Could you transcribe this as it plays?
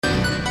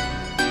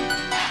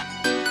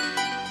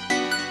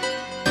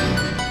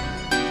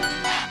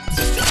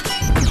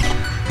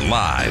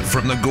Live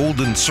from the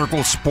Golden Circle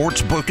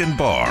Sportsbook and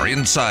Bar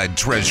inside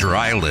Treasure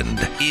Island,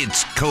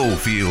 it's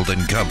Cofield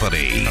and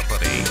Company.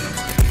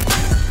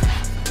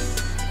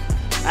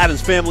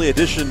 Adam's Family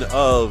edition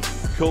of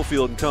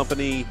Cofield and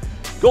Company.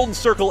 Golden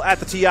Circle at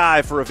the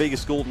TI for a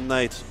Vegas Golden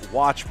Knights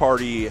watch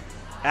party.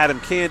 Adam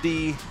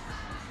Candy,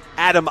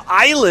 Adam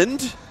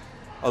Island,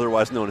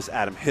 otherwise known as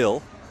Adam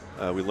Hill.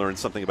 We learned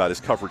something about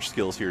his coverage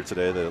skills here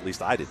today that at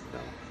least I didn't know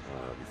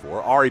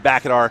before. Ari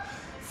back at our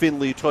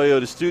Findlay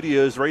Toyota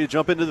Studios, ready to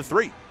jump into the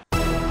 3.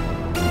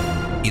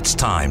 It's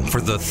time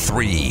for the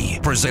 3,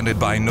 presented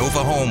by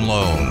Nova Home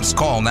Loans.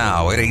 Call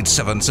now at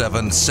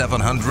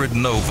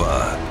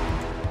 877-700-NOVA.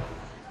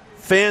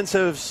 Fans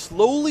have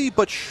slowly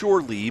but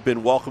surely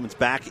been welcomed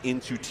back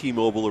into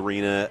T-Mobile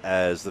Arena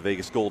as the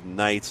Vegas Golden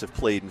Knights have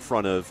played in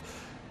front of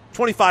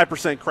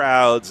 25%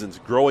 crowds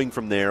and growing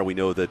from there. We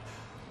know that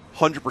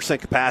 100%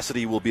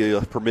 capacity will be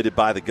permitted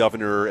by the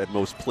governor at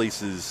most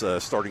places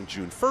starting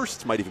June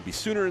 1st. Might even be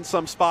sooner in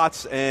some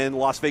spots. And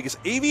Las Vegas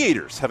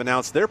Aviators have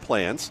announced their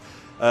plans.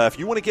 If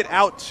you want to get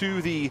out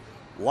to the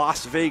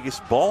Las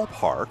Vegas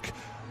ballpark,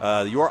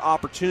 your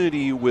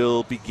opportunity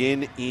will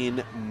begin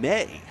in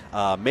May.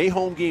 May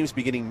home games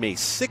beginning May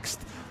 6th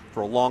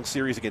for a long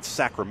series against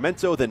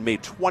Sacramento, then May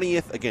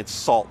 20th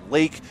against Salt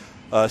Lake.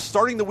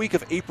 Starting the week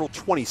of April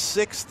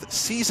 26th,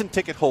 season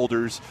ticket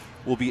holders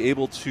will be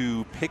able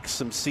to pick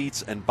some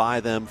seats and buy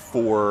them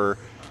for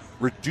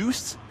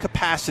reduced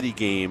capacity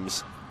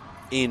games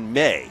in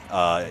May.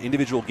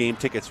 Individual game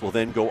tickets will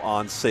then go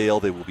on sale.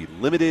 They will be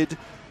limited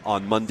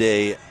on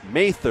Monday,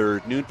 May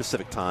 3rd, noon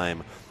Pacific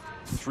time,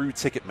 through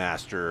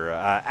Ticketmaster.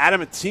 Adam,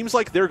 it seems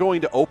like they're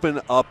going to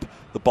open up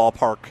the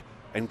ballpark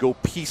and go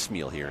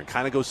piecemeal here and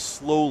kind of go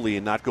slowly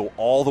and not go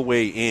all the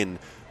way in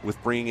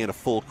with bringing in a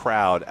full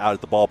crowd out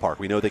at the ballpark.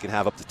 We know they can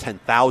have up to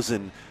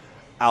 10,000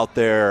 out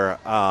there.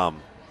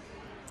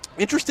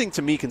 Interesting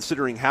to me,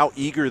 considering how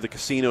eager the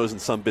casinos and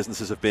some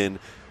businesses have been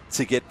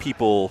to get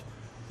people,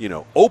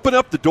 open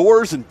up the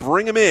doors and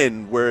bring them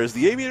in, whereas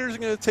the Aviators are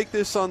going to take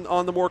this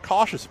on the more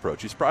cautious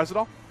approach. You surprised at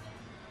all?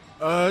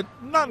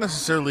 Not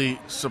necessarily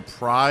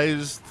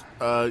surprised.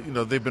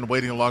 They've been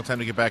waiting a long time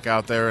to get back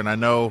out there, and I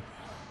know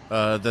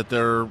that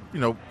they're,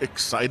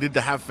 excited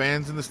to have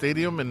fans in the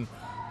stadium, and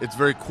it's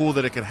very cool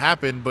that it can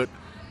happen, but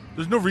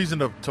there's no reason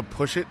to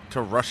push it,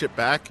 to rush it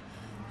back.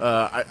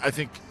 I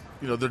think,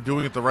 they're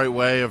doing it the right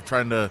way of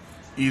trying to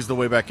ease the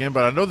way back in,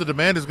 but I know the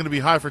demand is going to be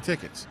high for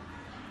tickets.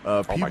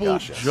 People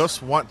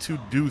just want to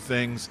do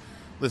things.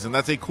 Listen,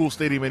 that's a cool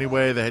stadium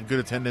anyway. They had good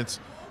attendance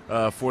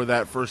for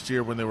that first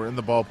year when they were in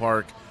the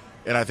ballpark,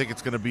 and I think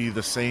it's going to be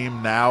the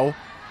same now.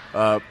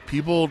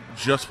 People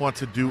just want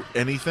to do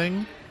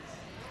anything.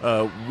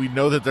 We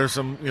know that there's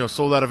some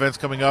sold-out events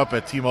coming up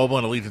at T-Mobile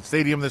and Allegiant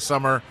Stadium this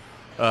summer,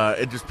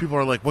 and just people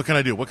are like, what can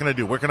I do? What can I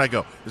do? Where can I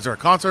go? Is there a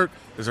concert?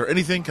 Is there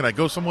anything? Can I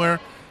go somewhere?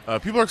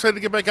 People are excited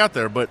to get back out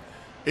there, but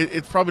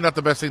it's probably not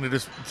the best thing to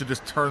just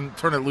turn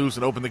it loose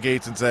and open the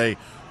gates and say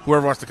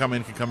whoever wants to come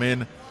in can come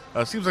in.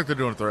 Seems like they're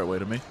doing it the right way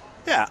to me.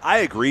 Yeah, I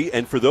agree.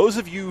 And for those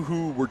of you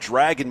who were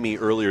dragging me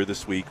earlier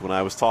this week when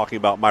I was talking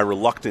about my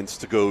reluctance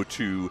to go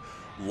to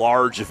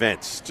large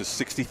events, to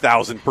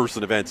 60,000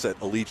 person events at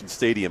Allegiant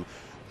Stadium,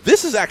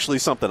 this is actually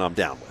something I'm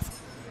down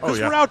with. Because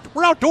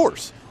we're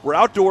outdoors. We're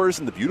outdoors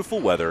in the beautiful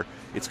weather.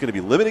 It's going to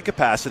be limited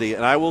capacity.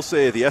 And I will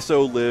say the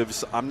SO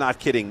lives, I'm not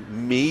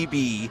kidding,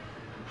 maybe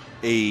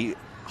a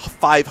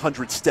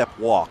 500-step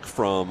walk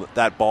from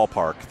that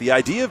ballpark. The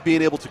idea of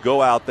being able to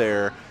go out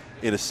there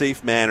in a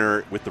safe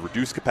manner with the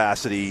reduced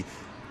capacity,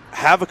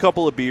 have a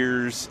couple of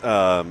beers,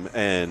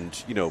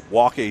 and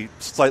walk a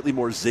slightly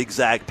more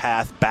zigzag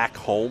path back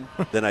home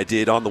than I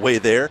did on the way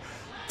there,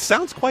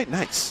 sounds quite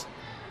nice.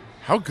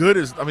 How good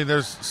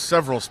there's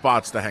several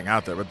spots to hang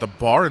out there, but the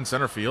bar in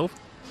center field,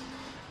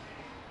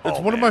 it's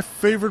one of my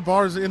favorite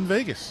bars in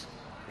Vegas.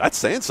 That's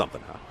saying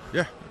something, huh?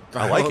 Yeah.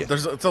 I like it.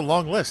 It's a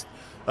long list.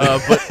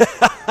 But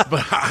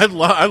I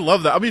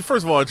love that.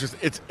 First of all,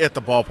 it's at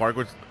the ballpark,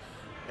 which,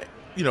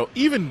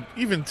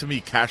 even to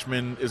me,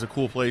 Cashman is a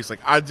cool place.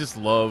 Like, I just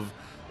love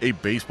a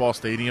baseball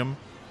stadium,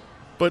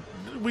 but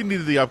we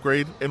needed the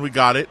upgrade, and we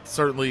got it,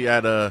 certainly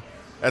at the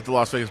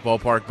Las Vegas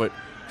ballpark. But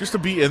just to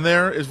be in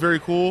there is very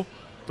cool.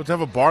 But to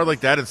have a bar like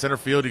that in center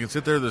field, you can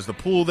sit there. There's the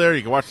pool there.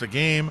 You can watch the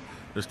game.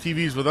 There's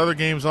TVs with other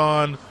games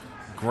on.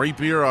 Great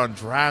beer on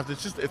draft.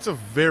 It's a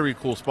very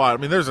cool spot.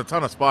 There's a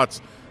ton of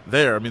spots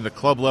there. The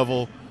club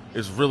level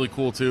is really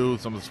cool too.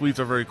 Some of the suites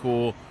are very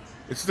cool.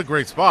 It's just a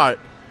great spot.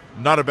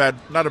 Not a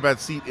bad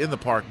seat in the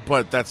park,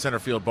 but that center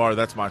field bar,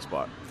 that's my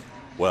spot.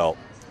 Well,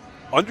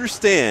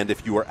 understand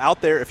if you are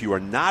out there, if you are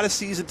not a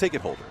season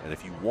ticket holder, and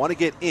if you want to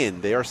get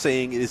in, they are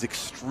saying it is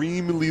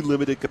extremely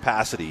limited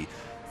capacity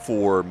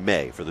for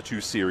May, for the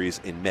 2 series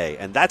in May.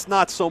 And that's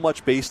not so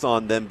much based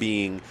on them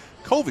being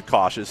COVID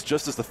cautious,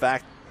 just as the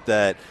fact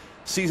that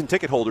season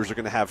ticket holders are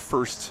going to have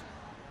first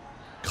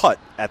cut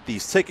at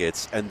these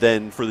tickets, and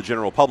then for the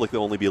general public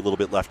there'll only be a little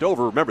bit left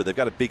over. Remember, they've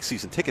got a big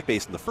season ticket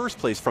base in the first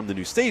place from the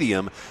new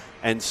stadium,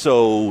 and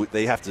so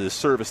they have to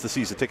service the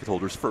season ticket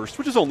holders first,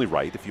 which is only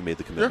right if you made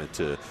the commitment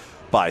to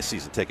buy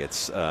season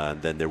tickets.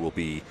 And then there will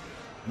be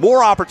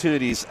more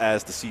opportunities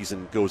as the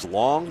season goes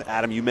along.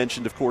 Adam, you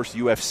mentioned, of course,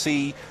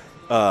 UFC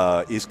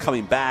is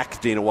coming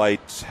back. Dana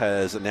White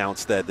has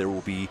announced that there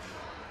will be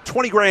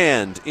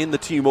 $20,000 in the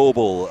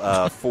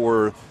T-Mobile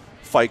for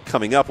fight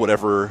coming up,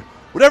 whatever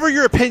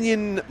your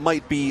opinion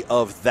might be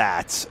of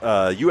that.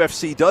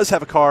 UFC does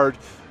have a card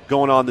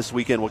going on this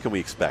weekend. What can we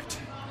expect?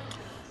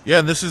 Yeah,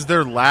 and this is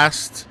their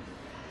last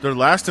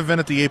event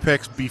at the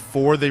Apex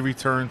before they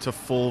return to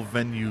full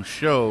venue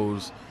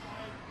shows.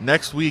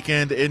 Next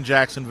weekend in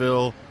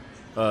Jacksonville,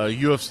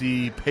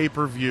 UFC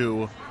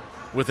pay-per-view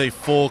with a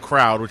full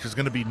crowd, which is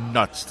going to be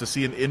nuts. To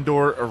see an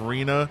indoor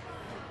arena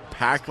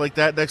packed like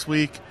that next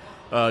week,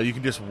 you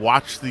can just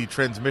watch the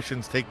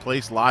transmissions take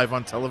place live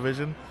on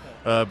television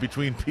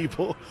between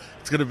people.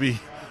 It's going to be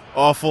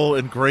awful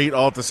and great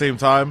all at the same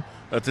time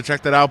to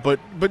check that out. But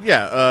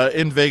yeah,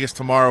 in Vegas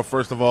tomorrow,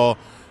 first of all,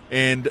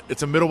 and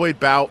it's a middleweight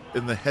bout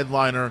in the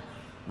headliner.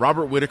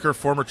 Robert Whittaker,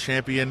 former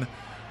champion,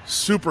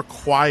 super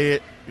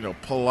quiet,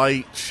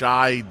 polite,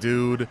 shy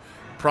dude.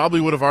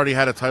 Probably would have already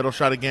had a title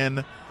shot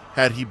again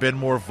had he been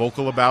more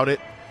vocal about it.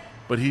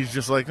 But he's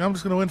just like, I'm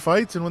just going to win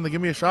fights, and when they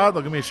give me a shot,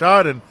 they'll give me a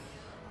shot. And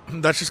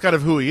that's just kind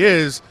of who he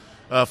is.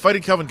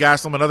 Fighting Kelvin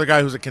Gastelum, another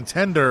guy who's a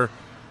contender.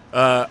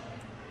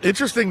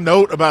 Interesting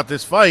note about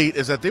this fight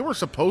is that they were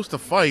supposed to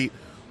fight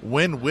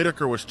when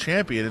Whittaker was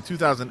champion in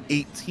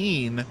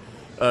 2018.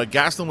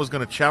 Gastelum was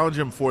going to challenge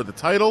him for the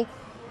title.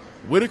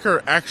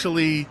 Whittaker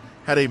actually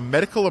had a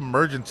medical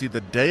emergency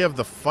the day of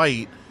the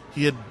fight.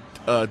 He had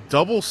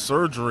double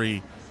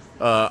surgery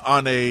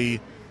on a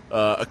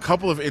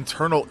couple of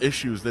internal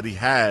issues that he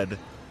had,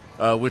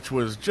 which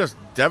was just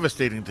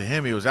devastating to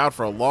him. He was out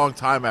for a long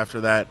time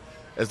after that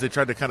as they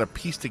tried to kind of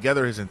piece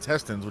together his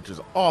intestines, which is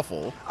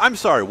awful. I'm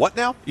sorry, what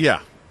now?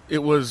 Yeah, it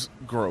was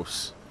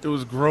gross. It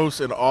was gross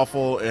and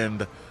awful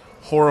and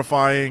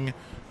horrifying.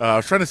 I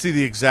was trying to see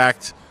the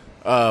exact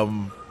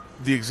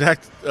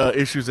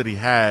issues that he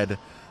had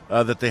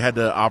that they had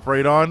to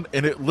operate on,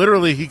 and it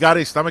literally, he got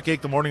a stomach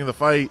ache the morning of the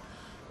fight,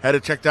 had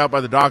it checked out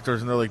by the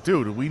doctors, and they're like,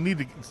 dude, we need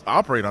to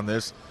operate on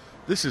this.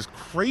 This is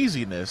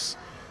craziness.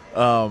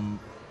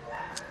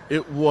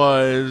 It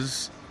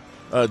was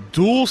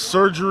dual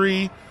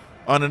surgery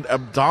on an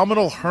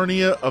abdominal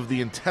hernia of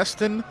the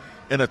intestine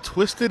and a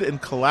twisted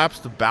and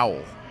collapsed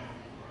bowel.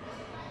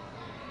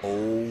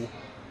 Oh,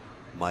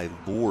 my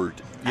Lord.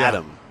 Yeah.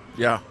 Adam.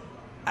 Yeah.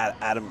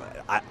 Adam,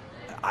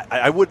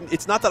 I wouldn't.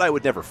 It's not that I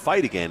would never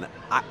fight again.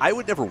 I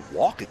would never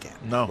walk again.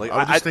 No, like,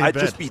 I'd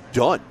just be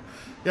done.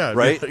 Yeah,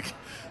 right. Like,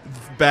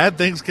 bad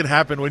things can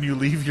happen when you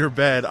leave your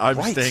bed. I'm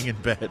right. staying in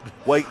bed.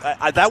 Like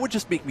that would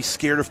just make me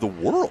scared of the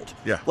world.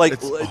 Yeah, like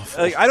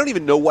I don't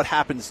even know what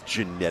happens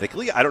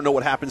genetically. I don't know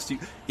what happens to you.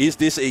 Is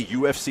this a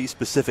UFC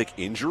specific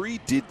injury?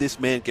 Did this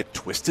man get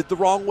twisted the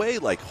wrong way?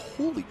 Like,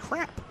 holy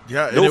crap.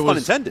 Yeah, no pun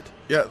intended.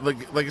 Yeah,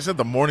 like I said,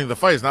 the morning of the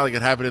fight, it's not like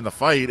it happened in the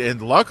fight,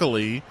 and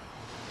luckily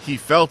he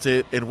felt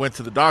it and went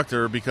to the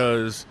doctor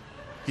because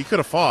he could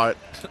have fought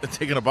and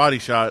taken a body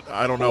shot.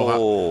 I don't know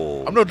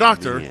how. I'm no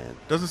doctor. Man.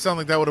 Doesn't sound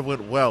like that would have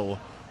went well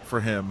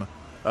for him.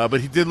 But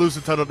he did lose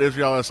the title to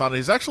Israel Adesanya.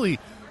 He's actually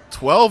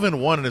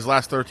 12-1 in his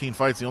last 13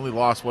 fights. The only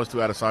loss was to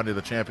Adesanya,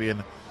 the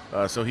champion.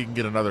 So he can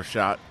get another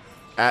shot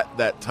at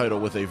that title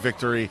with a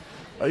victory.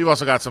 You've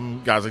also got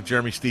some guys like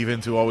Jeremy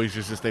Stephens, who always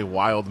is just a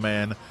wild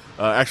man.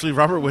 Actually,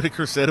 Robert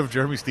Whittaker said of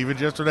Jeremy Stephens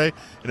yesterday,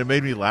 and it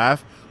made me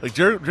laugh. Like,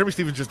 Jeremy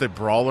Stephens is just a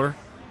brawler.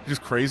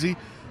 Just crazy.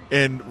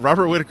 And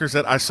Robert Whittaker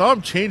said, I saw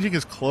him changing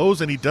his clothes,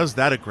 and he does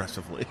that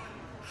aggressively.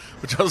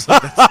 Which I was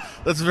like,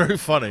 that's very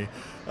funny.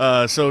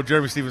 So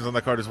Jeremy Stephens on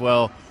that card as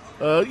well.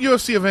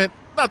 UFC event,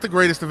 not the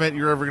greatest event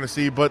you're ever going to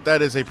see, but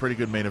that is a pretty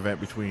good main event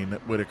between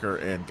Whittaker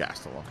and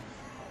Gastelum.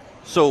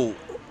 So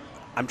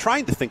I'm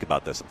trying to think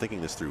about this. I'm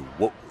thinking this through.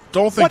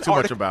 Don't think too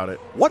much about it.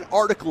 What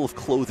article of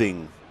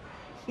clothing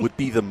would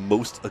be the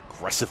most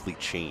aggressively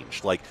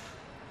changed? Like,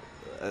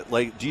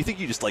 do you think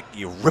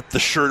you rip the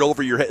shirt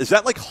over your head? Is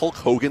that like Hulk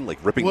Hogan, like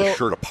ripping the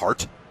shirt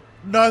apart?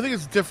 No, I think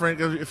it's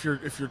different. If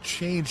you're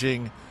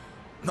changing,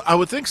 I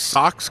would think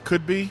socks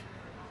could be.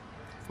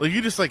 Like,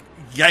 you just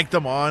yank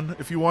them on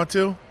if you want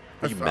to.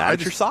 Are you mad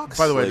at your socks?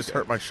 By the way, I just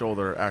hurt my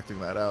shoulder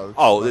acting that out.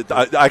 Oh,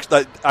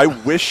 I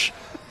wish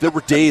there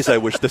were days I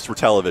wish this were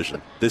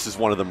television. This is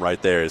one of them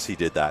right there. As he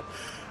did that.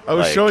 I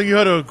was showing you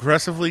how to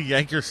aggressively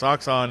yank your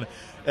socks on,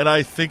 and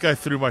I think I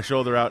threw my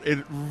shoulder out.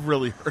 It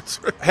really hurts.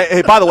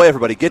 Hey, by the way,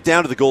 everybody, get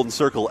down to the Golden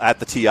Circle at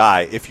the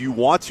TI. If you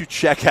want to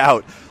check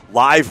out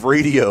live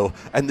radio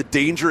and the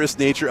dangerous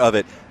nature of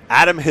it,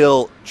 Adam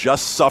Hill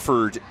just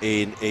suffered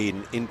an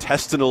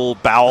intestinal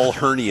bowel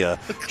hernia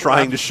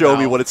trying to show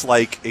me what it's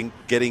like in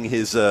getting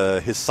his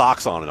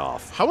socks on and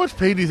off. How much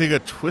pain do you think a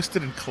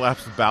twisted and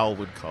collapsed bowel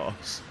would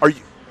cause?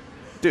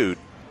 Dude,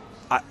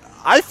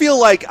 I feel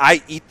like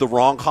I eat the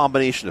wrong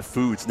combination of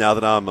foods now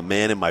that I'm a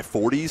man in my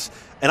 40s,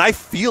 and I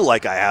feel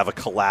like I have a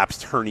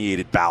collapsed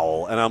herniated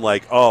bowel, and I'm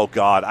like, oh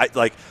God,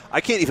 I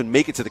can't even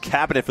make it to the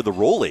cabinet for the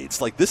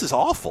Rolaids. Like, this is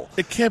awful.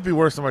 It can't be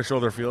worse than my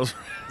shoulder feels.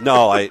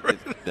 No,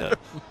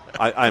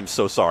 I'm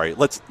so sorry.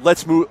 Let's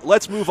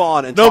move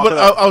on and no, talk but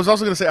about. I was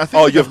also going to say, I think.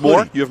 Oh, like you have more?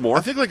 Hoodie. You have more?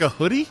 I think like a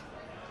hoodie.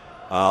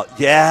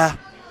 Yeah.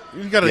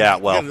 You gotta,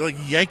 like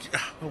yank.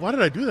 Why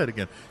did I do that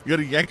again? You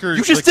got to yank her.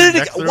 You just did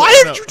it again. Why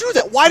did you do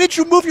that? Why did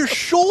you move your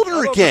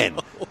shoulder again?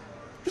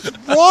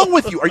 What's wrong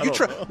with you? Are you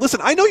trying? Listen,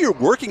 I know you're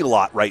working a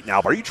lot right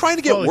now, but are you trying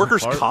to get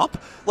workers' comp?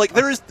 Like,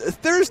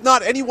 there's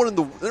not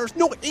anyone there's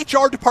no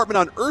HR department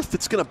on earth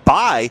that's going to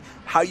buy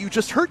how you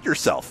just hurt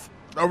yourself.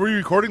 Are we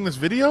recording this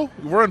video?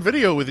 We're on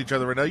video with each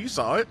other right now. You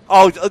saw it.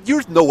 Oh,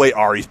 there's no way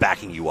Ari's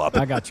backing you up.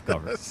 I got you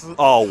covered.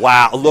 Oh,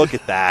 wow. Look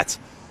at that.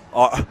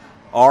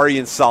 Ari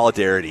in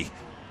solidarity.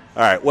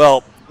 All right.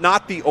 Well,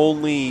 not the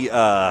only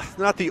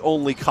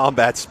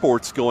combat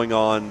sports going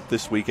on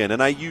this weekend,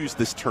 and I use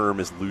this term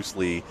as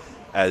loosely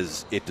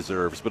as it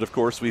deserves. But, of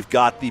course, we've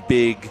got the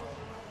big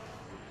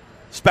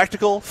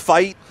spectacle,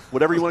 fight,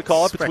 whatever you want to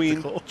call it,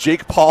 between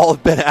Jake Paul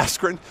and Ben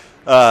Askren.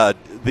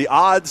 The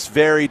odds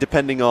vary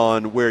depending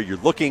on where you're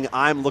looking.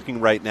 I'm looking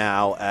right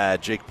now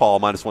at Jake Paul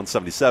minus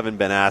 177,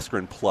 Ben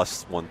Askren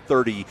plus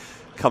 130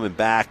 coming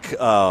back.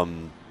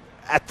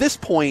 At this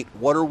point,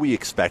 what are we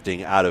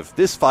expecting out of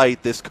this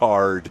fight, this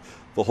card,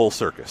 the whole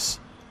circus?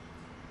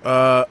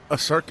 A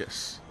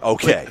circus.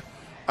 Okay. Like,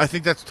 I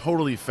think that's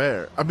totally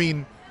fair. I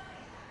mean,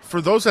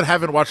 for those that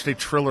haven't watched a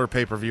Triller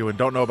pay-per-view and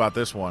don't know about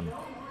this one,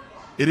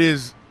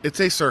 it's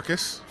a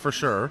circus for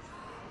sure.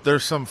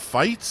 There's some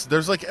fights.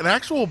 There's like an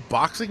actual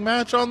boxing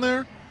match on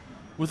there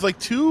with like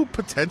two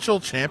potential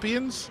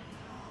champions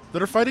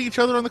that are fighting each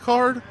other on the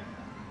card.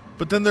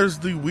 But then there's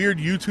the weird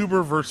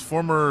YouTuber versus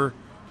former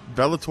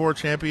Bellator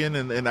champion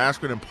and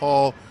Askren and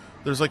Paul.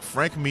 There's like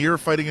Frank Mir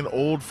fighting an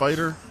old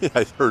fighter. Yeah,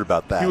 I heard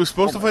about that. He was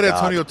supposed to fight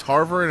Antonio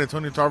Tarver, and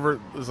Antonio Tarver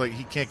was like,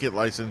 he can't get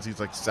licensed. He's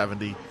like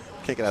 70.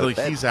 Can't get out of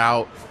bed. He's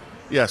out.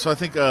 Yeah, so I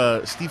think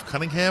Steve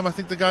Cunningham, I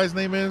think the guy's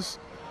name is,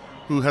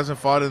 who hasn't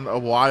fought in a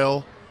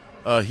while.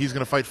 He's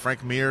going to fight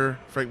Frank Mir.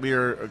 Frank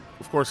Mir,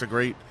 of course, a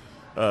great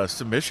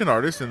submission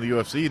artist in the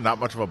UFC, not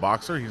much of a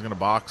boxer. He's going to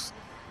box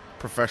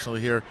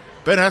professionally here.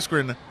 Ben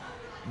Askren,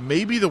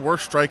 maybe the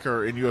worst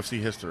striker in UFC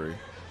history,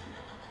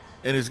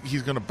 and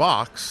he's going to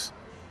box.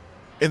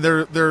 And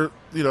they're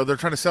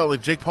trying to sell it.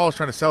 Like Jake Paul is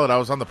trying to sell it. I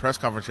was on the press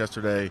conference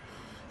yesterday.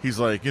 He's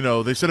like,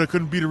 they said I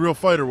couldn't beat a real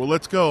fighter. Well,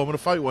 let's go. I'm going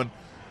to fight one.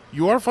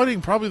 You are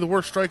fighting probably the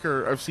worst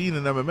striker I've seen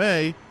in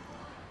MMA.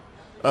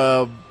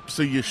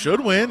 So you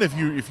should win if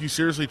you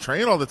seriously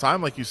train all the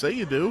time like you say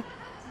you do.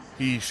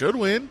 He should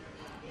win.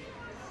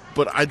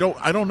 But I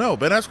don't know.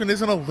 Ben Askren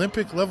is an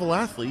Olympic level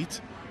athlete.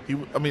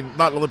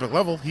 Not Olympic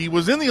level. He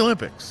was in the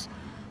Olympics.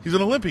 He's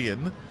an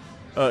Olympian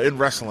in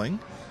wrestling.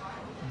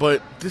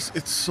 But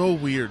it's so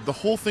weird. The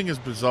whole thing is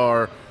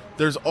bizarre.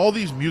 There's all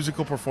these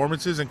musical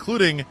performances,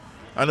 including,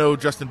 I know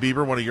Justin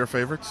Bieber, one of your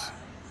favorites,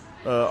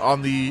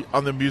 on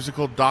the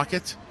musical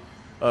docket.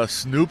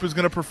 Snoop is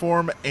going to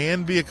perform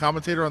and be a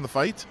commentator on the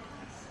fight.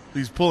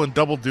 He's pulling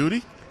double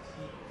duty.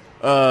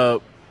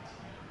 Are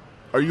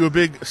you a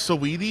big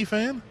Saweetie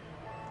fan?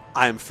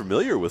 I'm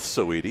familiar with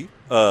Saweetie.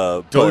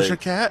 Doja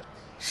Cat,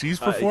 she's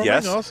performing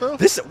yes. also?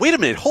 Wait a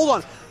minute, hold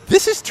on.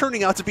 This is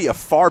turning out to be a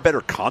far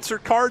better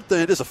concert card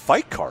than it is a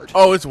fight card.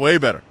 Oh, it's way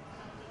better.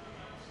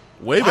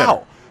 Way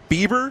better.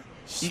 Bieber,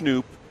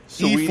 Snoop,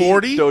 Saweetie,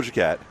 E40? Doja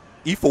Cat.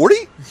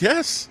 E40?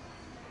 Yes.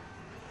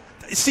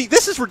 See,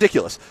 this is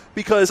ridiculous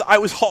because I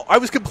was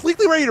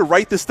completely ready to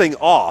write this thing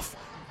off,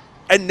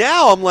 and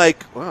now I'm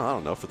like, well, I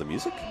don't know, for the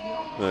music?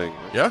 Like,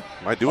 yeah.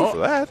 Might do it for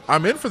that.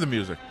 I'm in for the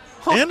music.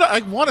 Huh. And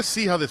I want to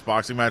see how this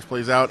boxing match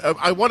plays out.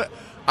 I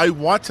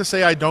want to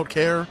say I don't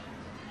care.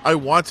 I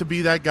want to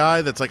be that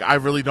guy that's like, I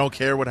really don't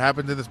care what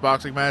happens in this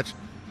boxing match.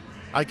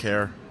 I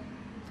care.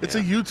 It's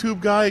a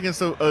YouTube guy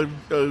against a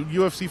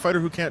UFC fighter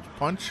who can't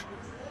punch.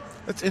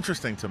 That's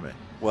interesting to me.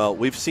 Well,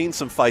 we've seen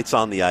some fights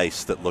on the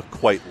ice that look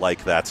quite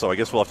like that, so I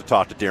guess we'll have to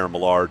talk to Darren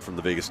Millard from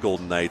the Vegas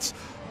Golden Knights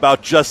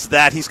about just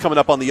that. He's coming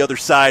up on the other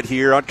side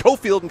here on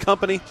Cofield and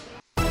Company.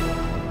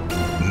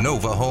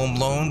 Nova Home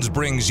Loans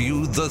brings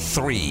you The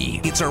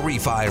 3. It's a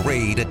refi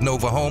raid at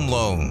Nova Home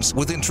Loans.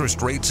 With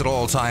interest rates at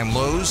all-time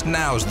lows,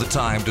 now's the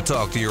time to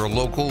talk to your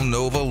local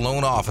Nova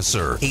loan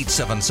officer.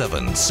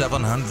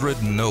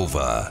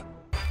 877-700-NOVA.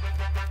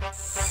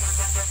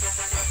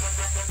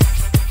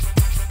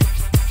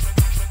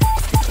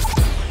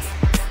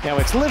 Now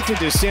it's lifted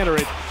to center.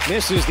 It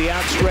misses the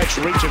outstretched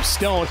reach of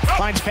Stone.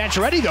 Finds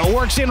Pacioretty, though.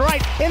 Works in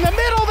right. In the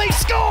middle, they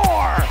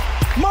score!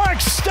 Mark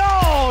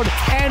Stone!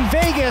 And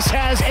Vegas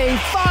has a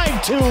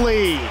 5-2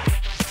 lead.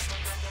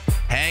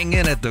 Hang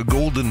in at the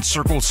Golden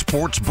Circle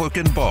Sportsbook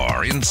and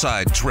Bar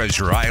inside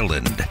Treasure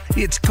Island.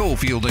 It's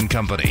Cofield and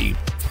Company.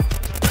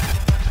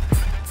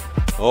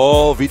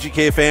 Oh,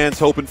 VGK fans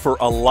hoping for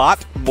a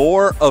lot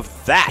more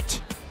of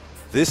that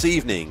this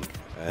evening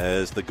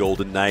as the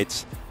Golden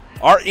Knights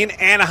are in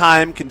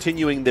Anaheim,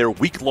 continuing their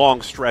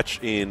week-long stretch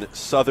in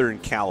Southern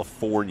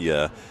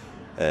California.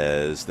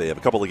 as they have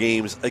a couple of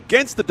games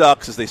against the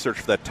Ducks as they search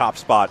for that top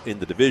spot in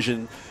the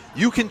division.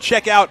 You can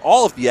check out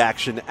all of the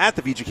action at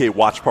the VGK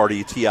Watch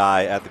Party TI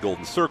at the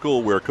Golden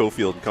Circle, where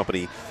Cofield and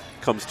Company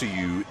comes to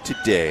you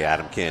today.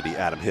 Adam Candy,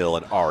 Adam Hill,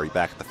 and Ari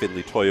back at the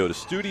Findlay Toyota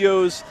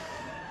Studios.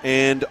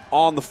 And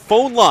on the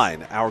phone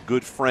line, our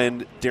good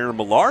friend Darren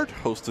Millard,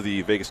 host of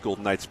the Vegas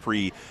Golden Knights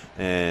pre-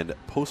 and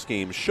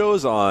post-game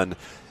shows on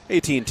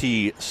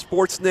AT&T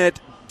Sportsnet.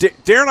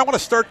 Darren, I want to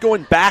start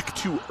going back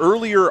to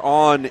earlier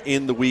on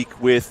in the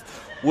week with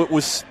what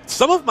was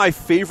some of my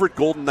favorite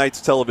Golden Knights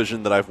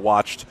television that I've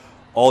watched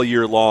all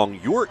year long.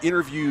 Your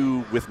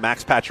interview with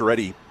Max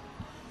Pacioretty,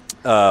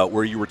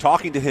 where you were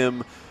talking to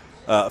him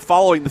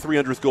following the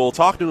 300th goal,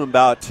 talking to him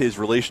about his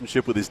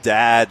relationship with his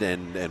dad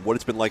and what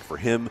it's been like for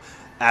him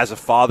as a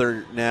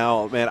father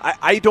now. Man,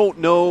 I don't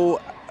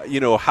know,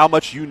 how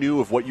much you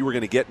knew of what you were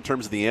going to get in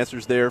terms of the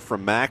answers there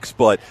from Max,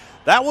 but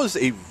that was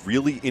a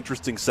really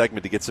interesting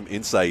segment to get some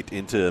insight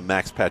into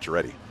Max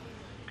Pacioretty.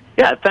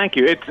 Yeah, thank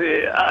you.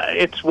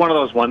 It's one of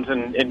those ones,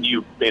 and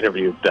you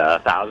interviewed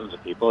thousands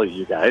of people,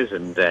 you guys,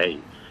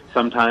 and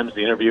sometimes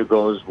the interview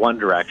goes one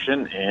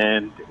direction,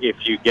 and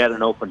if you get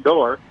an open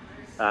door,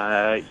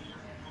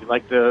 you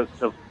like to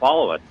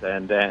follow it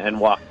and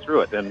walk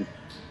through it. And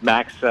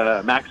Max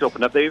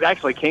opened up. They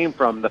actually came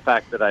from the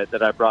fact that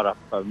I brought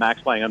up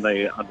Max playing on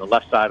the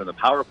left side on the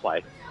power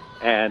play,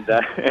 and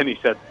he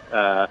said,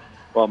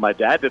 "Well, my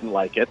dad didn't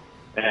like it."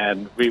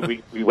 And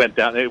we went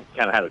down. They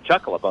kind of had a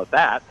chuckle about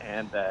that,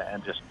 and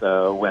just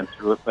went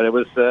through it. But it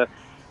was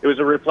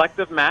a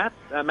reflective Max.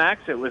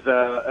 It was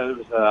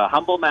a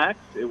humble Max.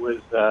 It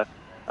was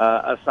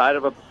a side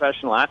of a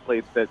professional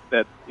athlete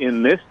that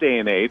in this day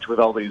and age, with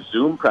all these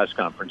Zoom press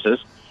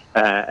conferences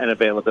and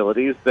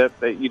availabilities,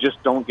 that you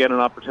just don't get an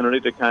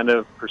opportunity to kind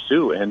of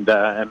pursue. And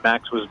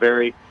Max was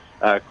very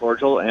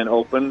cordial and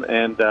open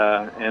and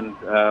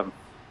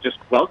just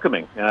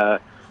welcoming.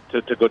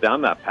 To go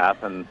down that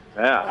path, and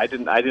I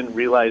didn't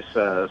realize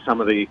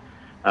some of the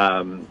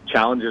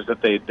challenges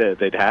that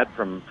they'd had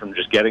from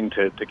just getting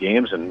to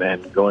games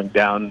and going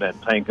down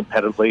and playing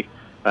competitively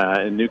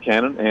in New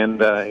Canaan,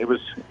 and it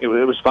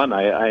was fun.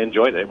 I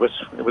enjoyed it. It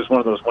was one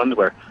of those ones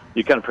where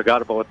you kind of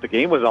forgot about what the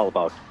game was all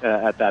about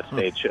at that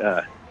stage,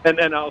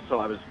 and also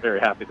I was very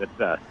happy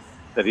that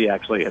he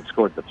actually had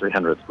scored the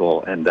 300th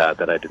goal and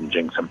that I didn't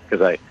jinx him,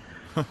 because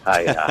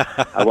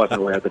I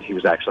wasn't aware that he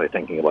was actually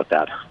thinking about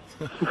that.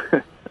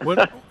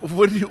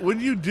 When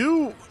you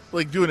do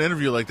an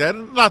interview like that,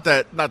 not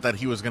that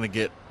he was going to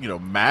get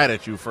mad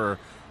at you for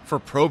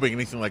probing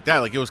anything like that.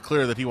 Like, it was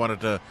clear that he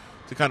wanted to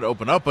kind of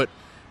open up. But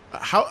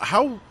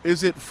how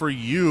is it for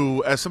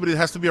you as somebody that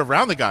has to be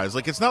around the guys?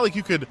 Like, it's not like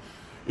you could,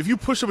 if you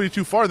push somebody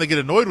too far and they get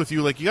annoyed with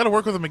you, like, you got to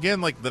work with them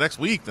again like the next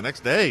week, the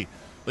next day.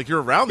 Like,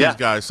 you're around these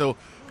guys. So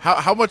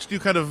how much do you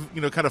kind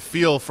of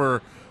feel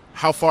for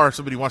how far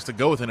somebody wants to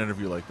go with an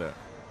interview like that?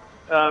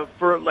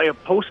 For like a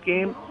post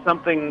game,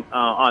 something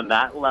on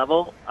that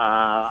level,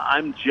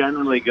 I'm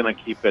generally going to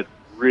keep it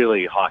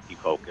really hockey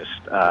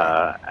focused,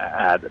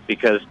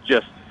 because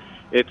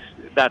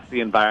that's the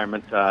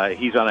environment.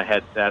 He's on a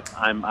headset.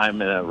 I'm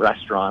in a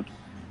restaurant.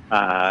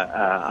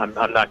 I'm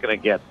not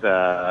going to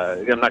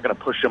I'm not going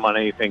to push him on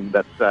anything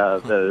that's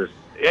there's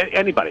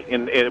anybody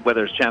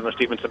whether it's Chandler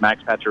Stevenson,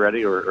 Max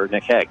Pacioretty, or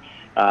Nick Hague.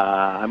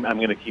 I'm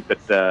going to keep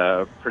it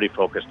pretty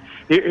focused.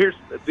 Here's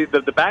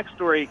the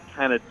backstory.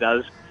 Kind of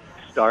does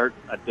start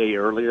a day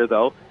earlier,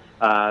 though.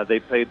 They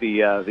played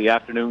the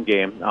afternoon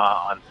game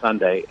on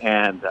Sunday,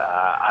 and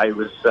I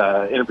was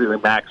interviewing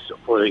Max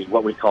for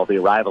what we call the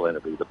arrival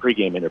interview, the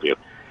pregame interview,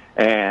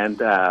 and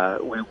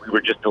we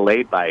were just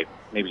delayed by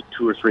maybe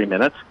 2 or 3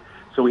 minutes,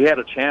 so we had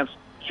a chance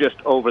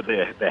just over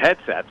the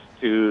headsets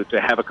to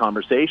have a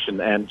conversation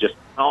and just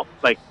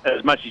like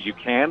as much as you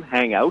can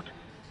hang out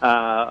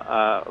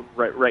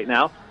right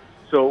now.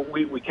 So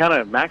we kind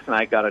of, Max and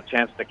I got a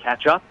chance to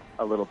catch up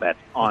a little bit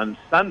on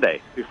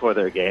Sunday before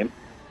their game,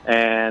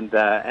 and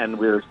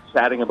we were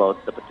chatting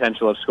about the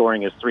potential of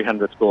scoring his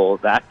 300th goal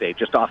that day,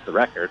 just off the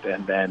record,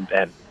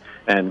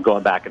 and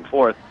going back and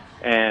forth,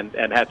 and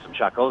had some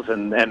chuckles,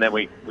 and then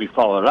we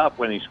followed up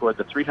when he scored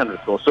the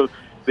 300th goal. So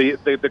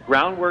the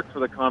groundwork for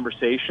the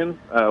conversation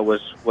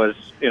was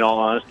in all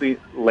honesty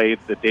laid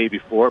the day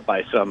before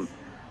by some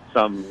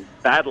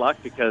bad luck,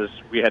 because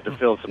we had to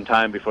fill some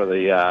time before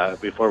we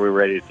were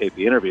ready to take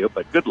the interview,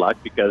 but good luck,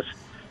 because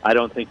I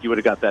don't think you would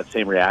have got that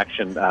same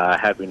reaction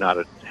had we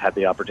not had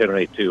the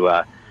opportunity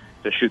to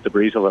shoot the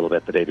breeze a little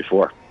bit the day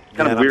before.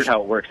 Kind of weird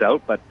how it works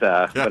out, but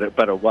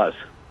it was.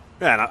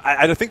 Yeah,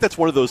 and I think that's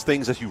one of those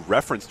things, as you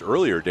referenced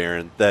earlier,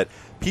 Darren, that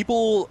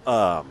people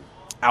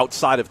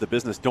outside of the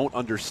business don't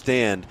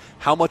understand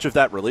how much of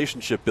that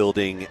relationship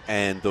building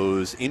and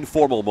those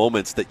informal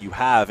moments that you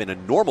have in a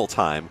normal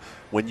time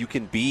when you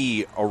can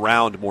be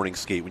around morning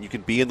skate, when you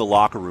can be in the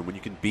locker room, when you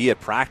can be at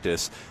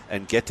practice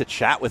and get to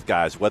chat with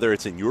guys, whether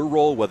it's in your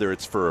role, whether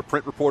it's for a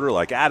print reporter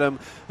like Adam,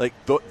 like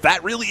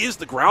that really is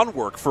the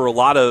groundwork for a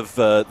lot of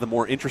the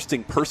more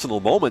interesting personal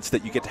moments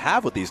that you get to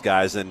have with these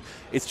guys. And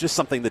it's just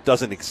something that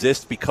doesn't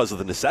exist because of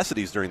the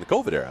necessities during the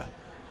COVID era.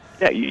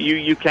 Yeah,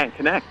 you can't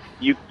connect.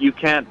 You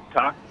can't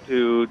talk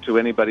to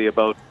anybody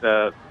about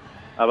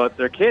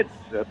their kids,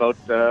 about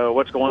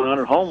what's going on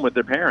at home with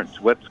their parents,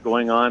 what's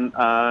going on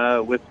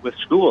with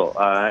school,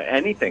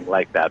 anything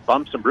like that.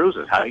 Bumps and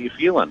bruises. How are you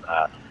feeling?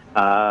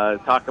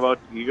 Talk about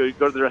you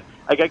go to the.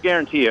 Like I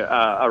guarantee you,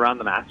 around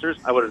the Masters,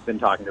 I would have been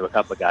talking to a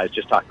couple of guys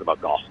just talking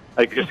about golf,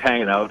 like just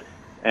hanging out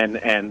and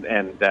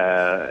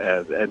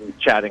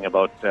chatting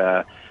about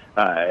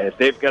if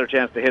they've got a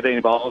chance to hit any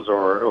balls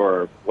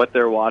or what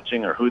they're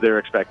watching or who they're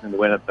expecting to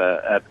win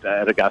at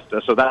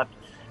Augusta. So that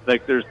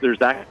like there's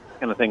that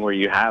kind of thing where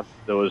you have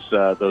those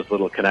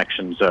little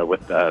connections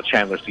with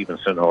Chandler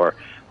Stevenson or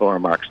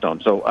Mark Stone.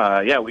 So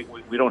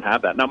we don't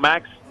have that now.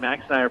 Max and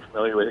I are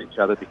familiar with each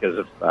other because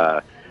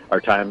of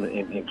our time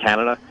in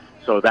Canada.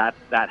 So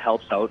that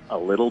helps out a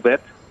little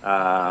bit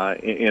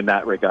in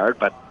that regard.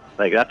 But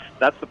like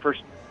that's the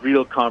first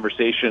real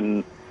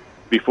conversation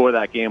before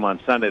that game on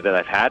Sunday that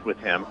I've had with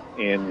him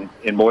in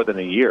more than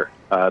a year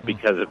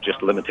because of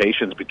just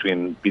limitations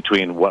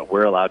between what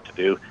we're allowed to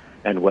do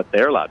and what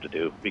they're allowed to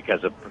do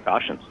because of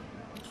precautions.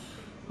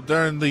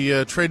 During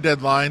the trade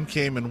deadline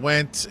came and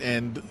went,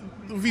 and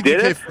VGK,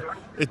 did it?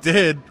 It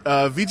did.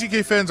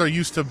 VGK fans are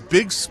used to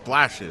big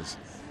splashes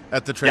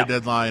at the trade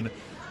deadline.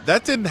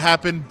 That didn't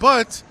happen,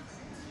 but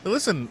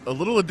listen, a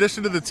little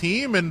addition to the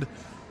team, and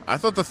I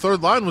thought the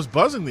third line was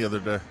buzzing the other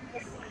day.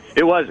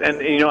 It was, and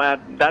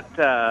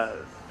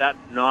that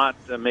not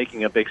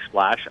making a big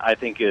splash, I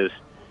think, is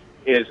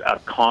a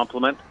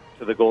compliment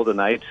to the Golden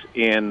Knights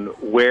in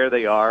where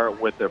they are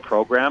with their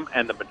program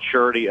and the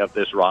maturity of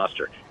this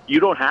roster. You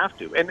don't have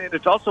to, and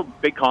it's also a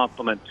big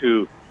compliment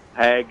to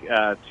Hag,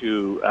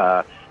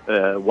 to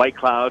White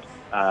Cloud,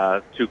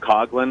 to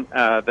Coughlin,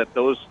 that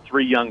those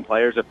three young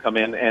players have come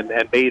in and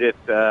made it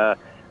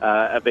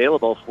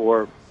available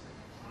for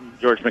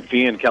George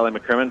McPhee and Kelly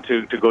McCrimmon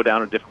to go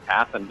down a different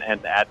path and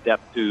add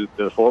depth to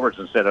the forwards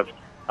instead of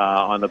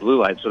on the blue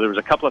line. So there was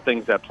a couple of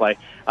things at play.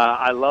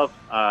 I love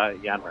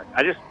Janmark.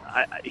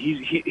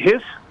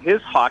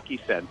 His hockey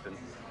sense, and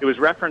it was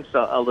referenced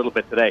a little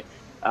bit today.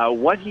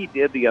 What he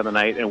did the other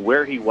night and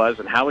where he was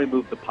and how he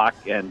moved the puck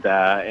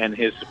and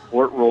his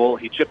support role.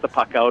 He chipped the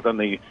puck out on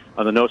the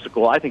Nosa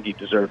goal. I think he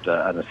deserved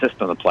an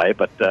assist on the play,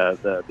 but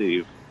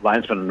the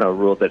linesman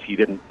ruled that he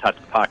didn't touch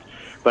the puck.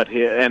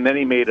 And then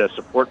he made a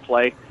support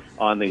play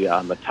on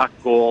the tuck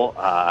goal.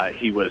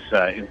 He was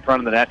in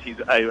front of the net.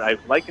 I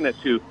liken it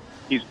to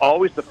he's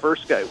always the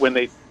first guy when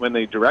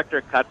the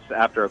director cuts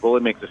after a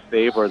goalie makes a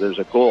save or there's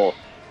a goal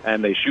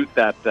and they shoot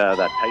that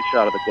tight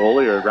shot of the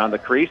goalie or around the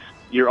crease.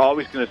 You're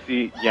always going to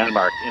see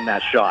Janmark in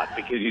that shot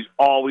because he's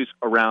always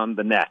around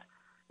the net.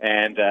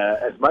 And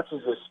as much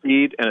as his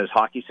speed and his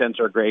hockey sense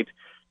are great,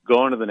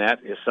 going to the net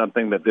is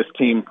something that this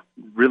team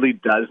really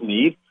does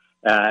need.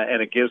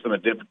 And it gives them a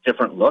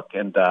different look.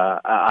 And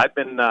I've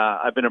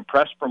been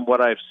impressed from what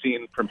I've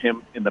seen from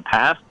him in the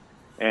past,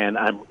 and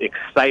I'm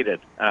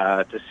excited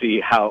to see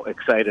how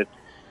excited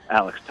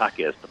Alex Tuch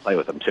is to play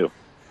with him too.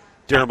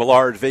 Darren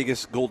Millard,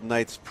 Vegas Golden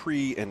Knights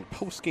pre- and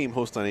post-game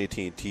host on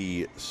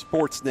AT&T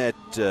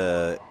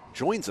Sportsnet,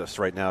 joins us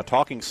right now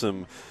talking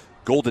some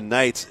Golden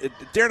Knights.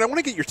 Darren, I want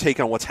to get your take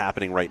on what's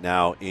happening right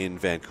now in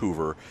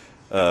Vancouver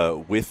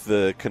with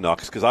the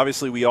Canucks, because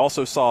obviously we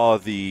also saw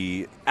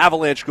the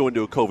Avalanche go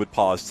into a COVID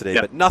pause today,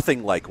 but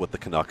nothing like what the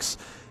Canucks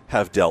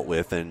have dealt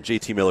with. And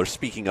JT Miller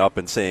speaking up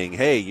and saying,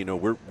 hey,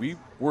 we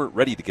weren't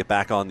ready to get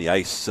back on the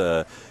ice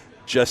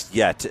just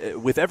yet.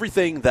 With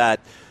everything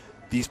that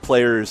these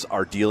players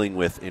are dealing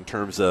with in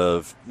terms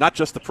of not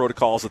just the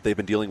protocols that they've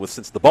been dealing with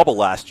since the bubble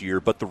last year,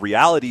 but the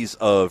realities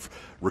of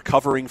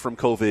recovering from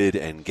COVID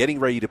and getting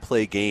ready to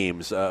play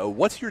games,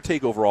 what's your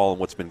take overall on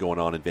what's been going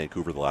on in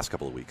Vancouver the last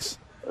couple of weeks?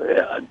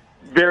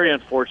 Very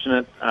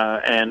unfortunate,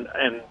 and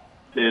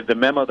the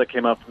memo that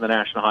came out from the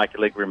National Hockey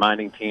League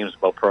reminding teams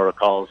about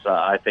protocols,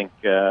 I think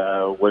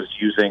was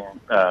using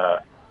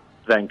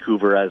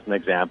Vancouver as an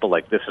example.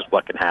 Like, this is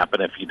what can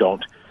happen if you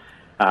don't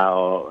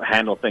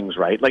handle things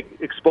right. Like,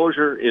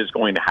 exposure is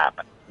going to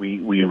happen.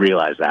 We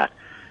realize that,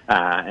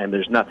 and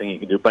there's nothing you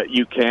can do. But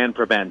you can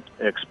prevent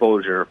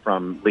exposure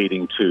from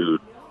leading to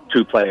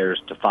 2 players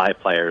to 5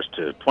 players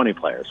to 20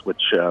 players,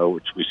 which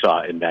we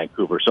saw in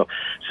Vancouver. So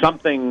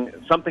something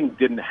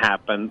didn't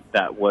happen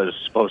that was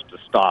supposed to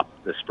stop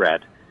the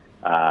spread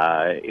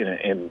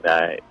in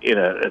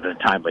a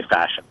timely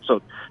fashion.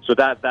 So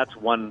that's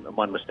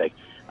one mistake.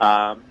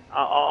 I'm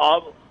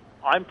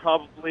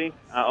probably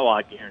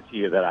I guarantee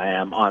you that I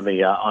am on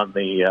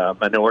the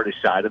minority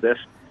side of this.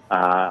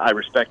 I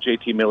respect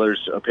JT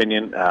Miller's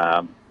opinion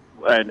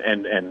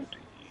and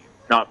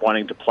not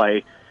wanting to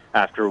play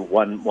after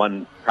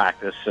one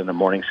practice and a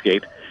morning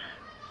skate.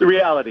 The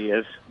reality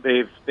is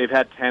they've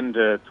had 10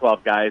 to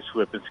 12 guys who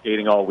have been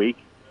skating all week.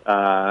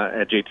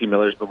 And JT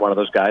Miller's been one of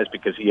those guys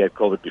because he had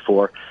COVID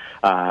before.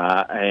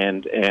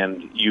 And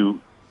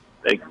you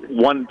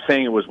one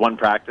saying it was one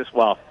practice.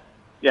 Well,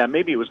 yeah,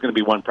 maybe it was going to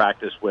be one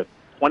practice with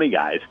 20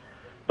 guys,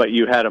 but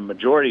you had a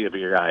majority of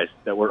your guys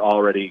that were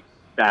already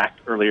back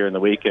earlier in the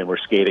week and were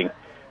skating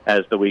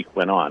as the week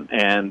went on.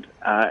 And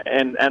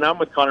I'm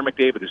with Connor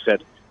McDavid, who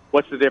said,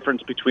 what's the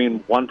difference between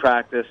one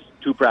practice,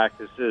 two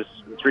practices,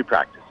 and three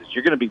practices?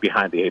 You're going to be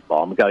behind the eight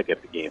ball, and we've got to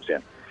get the games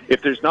in.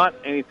 If there's not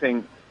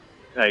anything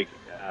like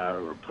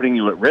putting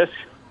you at risk,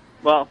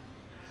 well,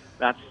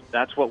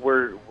 that's what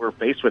we're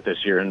faced with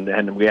this year,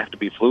 and we have to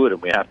be fluid,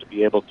 and we have to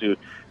be able to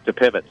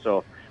pivot.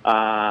 So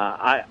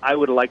I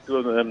would have liked two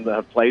of them to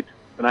have played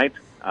tonight.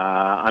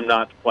 I'm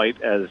not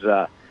quite as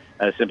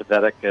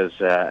sympathetic as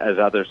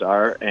others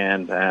are,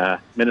 and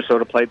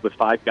Minnesota played with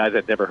five guys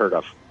I'd never heard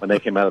of when they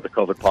came out of the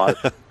COVID pause.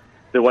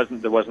 There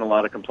wasn't a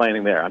lot of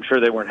complaining there. I'm sure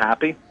they weren't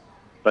happy,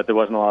 but there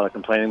wasn't a lot of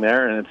complaining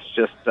there, and it's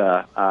just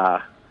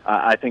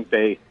I think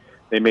they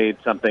made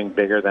something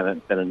bigger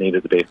than it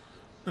needed to be.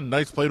 And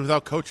Knights played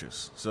without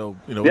coaches, so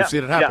we've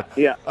seen it happen.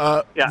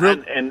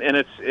 And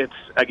it's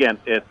again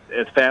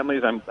it's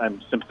families.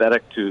 I'm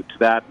sympathetic to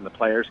that and the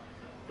players,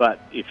 but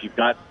if you've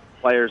got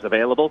players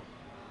available,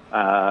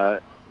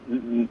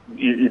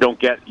 you don't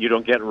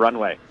get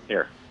runway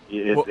here.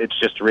 It's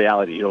just a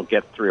reality. You don't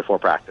get 3 or 4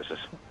 practices.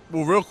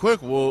 Well, real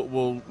quick,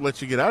 we'll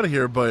let you get out of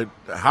here. But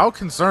how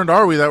concerned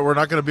are we that we're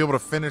not going to be able to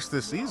finish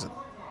this season?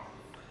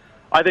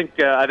 I think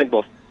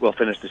we'll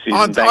finish the season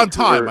on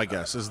time. I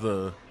guess is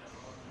the.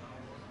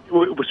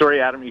 Sorry,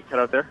 Adam, you cut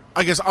out there.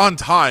 I guess on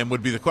time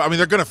would be the question. I mean,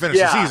 they're going to finish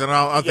the season.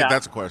 I don't think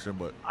that's a question,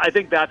 but I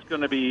think that's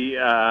going to be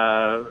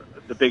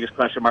the biggest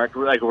question mark.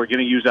 Like, we're going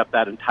to use up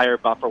that entire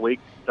buffer week,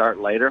 start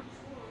later,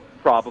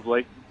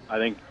 probably. I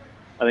think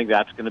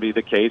that's going to be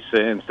the case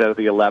instead of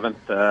the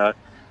 11th.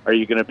 Are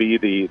you going to be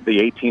the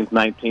 18th,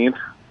 19th?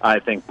 I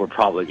think we're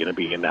probably going to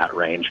be in that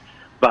range.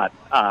 But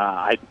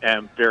I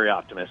am very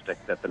optimistic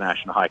that the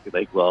National Hockey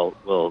League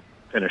will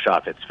finish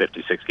off its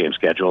 56-game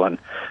schedule,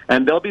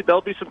 and there'll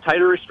be some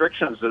tighter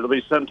restrictions. There'll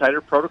be some tighter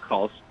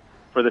protocols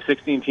for the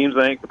 16 teams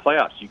that make the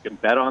playoffs. You can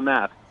bet on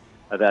that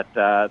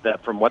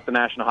from what the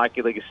National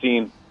Hockey League is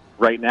seeing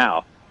right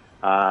now,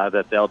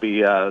 that they'll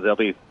be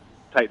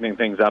tightening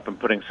things up and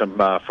putting some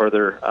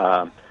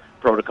further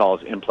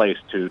protocols in place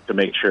to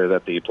make sure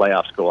that the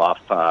playoffs go off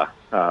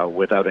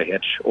without a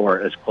hitch or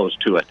as close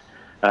to it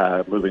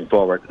moving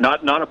forward.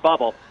 Not a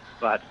bubble,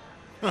 but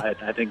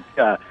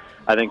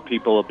I think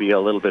people will be a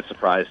little bit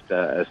surprised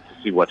as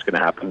to see what's going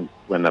to happen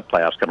when the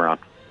playoffs come around.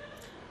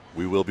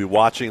 We will be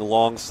watching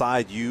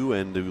alongside you,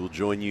 and we will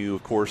join you,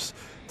 of course,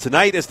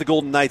 tonight as the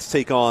Golden Knights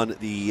take on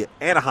the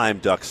Anaheim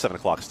Ducks, 7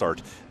 o'clock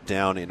start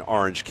down in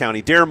Orange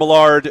County. Darren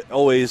Millard,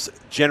 always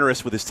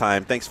generous with his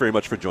time. Thanks very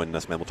much for joining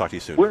us, man. We'll talk to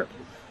you soon.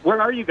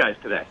 Where are you guys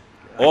today?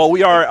 Oh,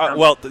 we are.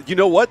 Well, you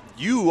know what?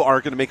 You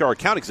are going to make our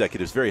account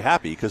executives very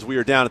happy because we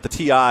are down at the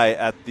TI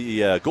at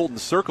the Golden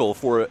Circle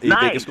for a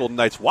Vegas Golden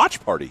Knights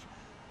watch party.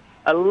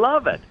 I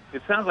love it.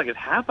 It sounds like it's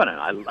happening.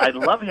 I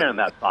love hearing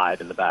that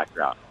vibe in the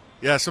background.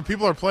 Yeah, some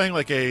people are playing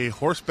like a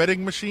horse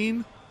betting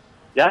machine.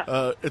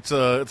 Yeah. It's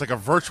like a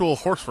virtual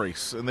horse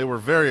race, and they were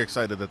very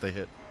excited that they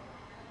hit.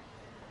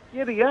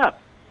 Giddy up.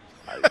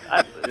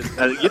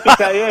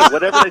 Yippee-ki-yay,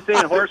 whatever they say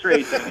in horse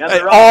racing.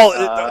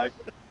 Yeah,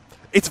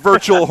 it's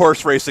virtual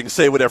horse racing.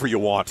 Say whatever you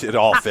want. It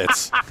all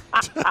fits.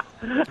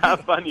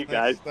 Have fun, you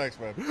guys. Thanks,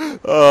 man.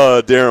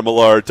 Darren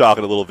Millard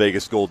talking a little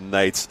Vegas Golden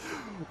Knights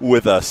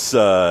with us.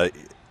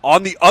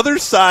 On the other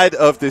side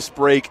of this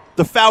break,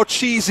 the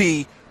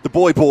Faucheezy, the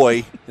boy,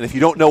 and if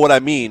you don't know what I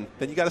mean,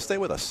 then you got to stay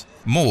with us.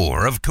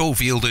 More of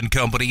Cofield and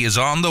Company is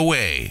on the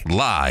way,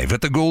 live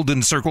at the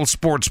Golden Circle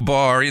Sports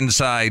Bar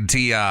inside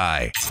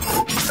TI.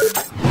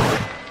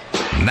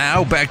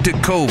 Now back to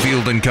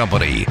Cofield and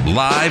Company,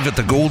 live at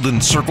the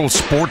Golden Circle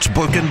Sports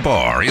Book and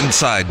Bar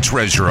inside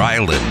Treasure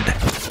Island.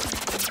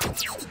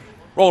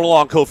 Rolling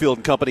along, Cofield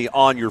and Company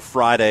on your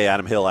Friday.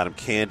 Adam Hill, Adam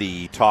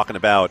Candy, talking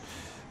about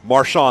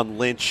Marshawn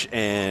Lynch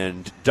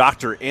and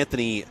Dr.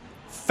 Anthony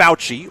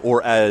Fauci,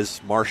 or as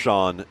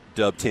Marshawn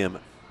dubbed him,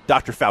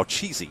 Dr.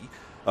 Faucheezy.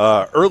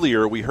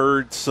 Earlier, we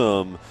heard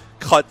some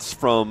cuts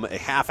from a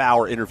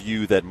half-hour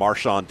interview that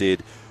Marshawn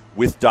did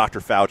with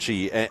Dr.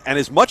 Fauci. And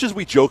as much as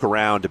we joke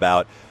around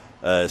about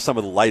some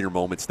of the lighter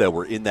moments that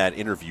were in that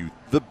interview,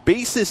 the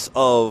basis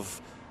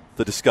of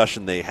the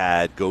discussion they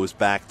had goes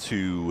back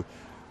to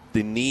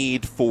the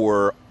need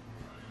for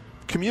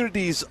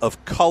communities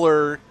of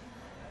color,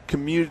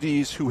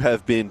 communities who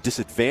have been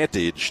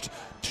disadvantaged,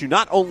 to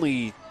not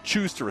only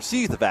choose to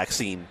receive the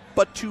vaccine,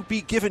 but to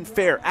be given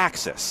fair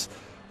access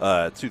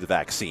to the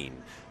vaccine.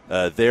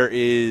 There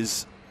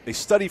is a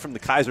study from the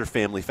Kaiser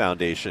Family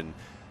Foundation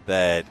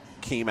that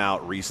came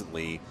out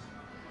recently,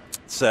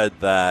 said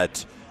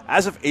that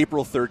as of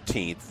April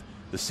 13th,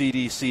 the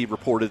CDC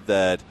reported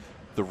that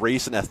the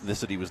race and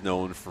ethnicity was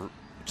known for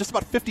just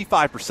about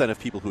 55% of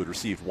people who had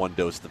received one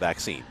dose of the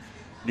vaccine.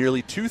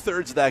 Nearly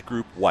two-thirds of that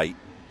group white,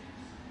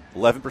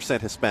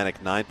 11%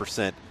 Hispanic,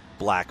 9%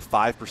 black,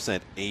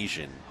 5%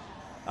 Asian.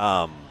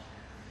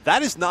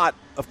 That is not,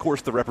 of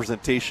course, the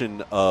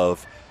representation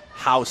of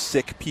how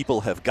sick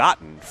people have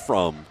gotten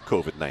from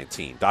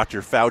COVID-19.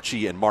 Dr.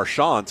 Fauci and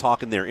Marshawn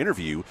talk in their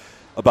interview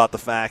about the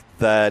fact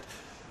that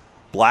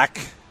black,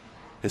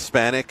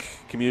 Hispanic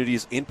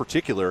communities in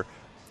particular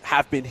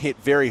have been hit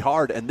very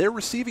hard, and they're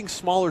receiving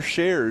smaller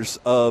shares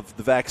of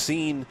the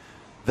vaccine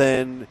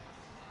than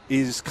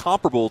is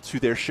comparable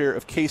to their share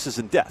of cases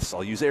and deaths.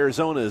 I'll use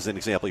Arizona as an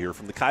example here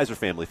from the Kaiser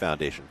Family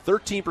Foundation.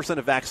 13%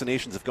 of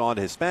vaccinations have gone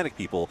to Hispanic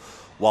people,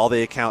 while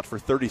they account for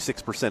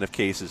 36% of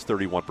cases,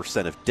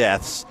 31% of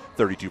deaths,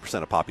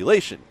 32% of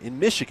population. In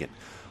Michigan,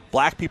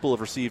 black people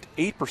have received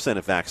 8%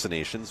 of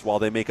vaccinations, while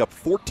they make up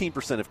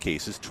 14% of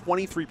cases,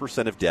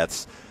 23% of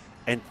deaths,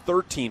 and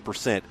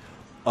 13%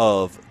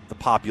 of the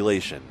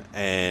population.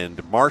 And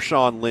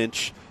Marshawn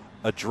Lynch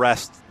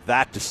addressed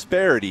that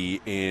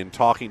disparity in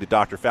talking to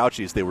Dr.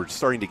 Fauci as they were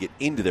starting to get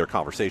into their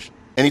conversation.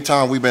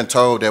 Anytime we've been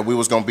told that we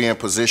was going to be in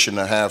position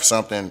to have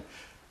something,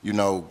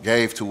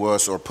 gave to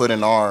us or put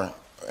in our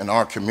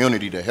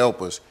community to help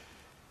us,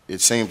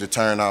 it seemed to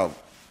turn out,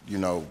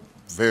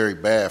 very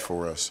bad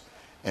for us.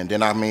 And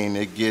then,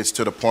 it gets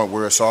to the point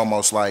where it's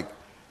almost like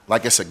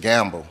it's a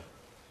gamble,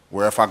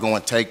 where if I go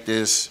and take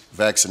this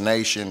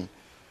vaccination,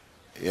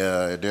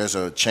 there's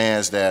a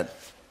chance that,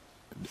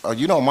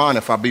 you don't mind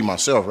if I be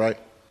myself, right?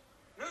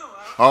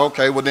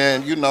 Okay, well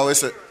then,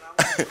 it's a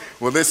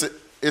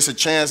it's a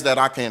chance that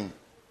I can,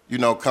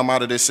 come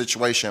out of this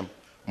situation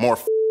more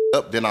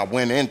up than I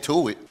went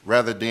into it,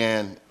 rather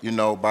than,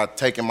 by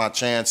taking my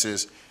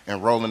chances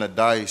and rolling the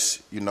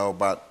dice,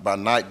 by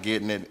not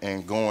getting it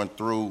and going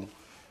through,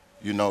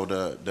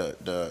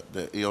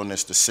 the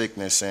illness, the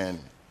sickness, and,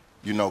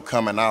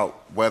 coming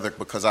out, whether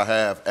because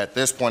at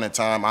this point in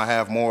time, I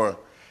have more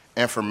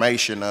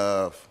information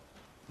of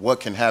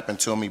what can happen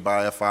to me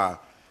by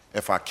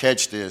if I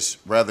catch this,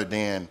 rather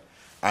than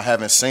I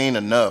haven't seen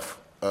enough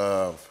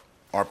of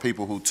our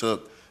people who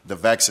took the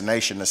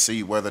vaccination to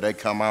see whether they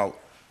come out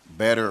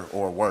better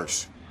or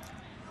worse.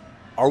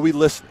 Are we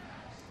listening?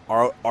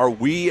 Are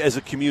we as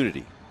a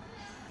community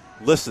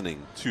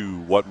listening to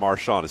what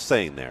Marshawn is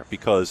saying there?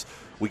 Because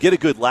we get a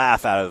good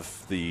laugh out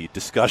of the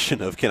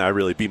discussion of, can I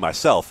really be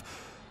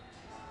myself?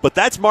 But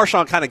that's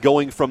Marshawn kind of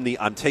going from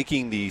I'm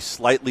taking the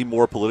slightly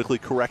more politically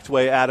correct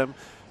way, Adam,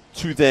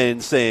 to then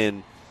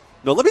saying,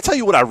 no, let me tell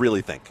you what I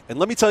really think, and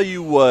let me tell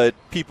you what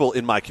people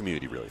in my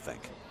community really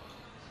think.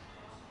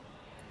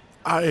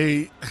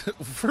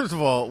 First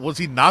of all, was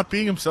he not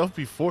being himself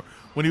before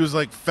when he was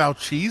like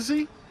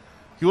Fauci?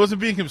 He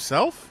wasn't being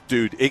himself?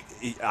 Dude,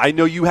 I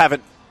know you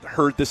haven't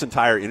heard this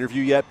entire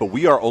interview yet, but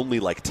we are only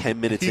like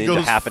 10 minutes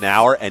into half an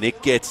hour, and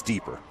it gets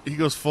deeper. He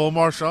goes full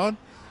Marshawn?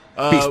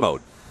 Beast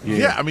mode.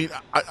 Yeah,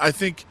 I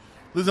think,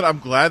 listen, I'm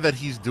glad that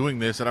he's doing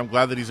this, and I'm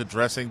glad that he's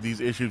addressing these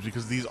issues,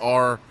 because these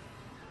are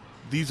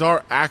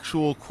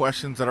actual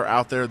questions that are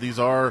out there. These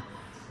are,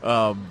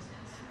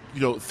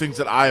 things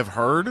that I have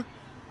heard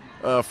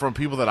from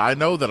people that I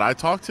know, that I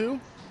talk to.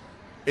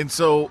 And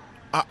so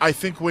I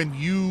think when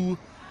you've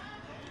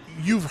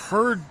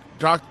heard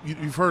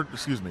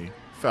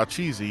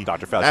Fauci,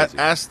 Dr.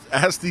 Fauci,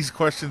 ask these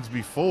questions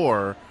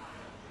before,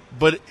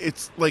 but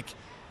it's like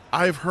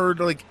I've heard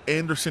like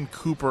Anderson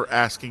Cooper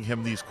asking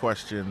him these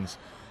questions,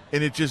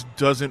 and it just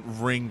doesn't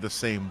ring the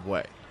same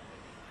way.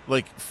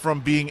 Like from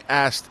being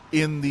asked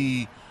in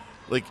the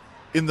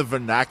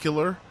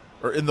vernacular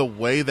or in the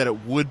way that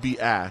it would be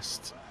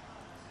asked,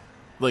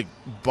 like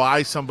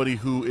by somebody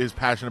who is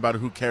passionate about it,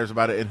 who cares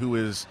about it, and who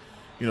is,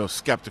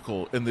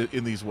 skeptical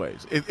in these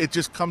ways. It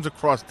just comes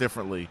across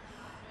differently.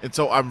 And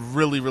so I'm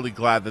really, really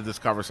glad that this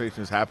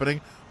conversation is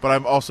happening, but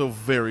I'm also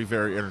very,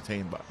 very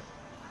entertained by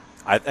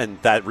it.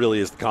 And that really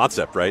is the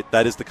concept, right?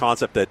 That is the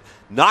concept, that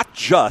not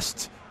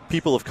just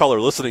people of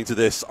color listening to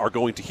this are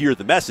going to hear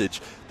the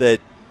message, that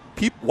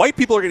white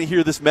people are going to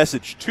hear this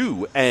message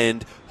too,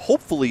 and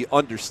hopefully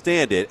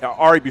understand it.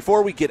 Ari,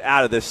 before we get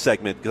out of this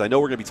segment, because I know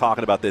we're going to be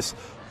talking about this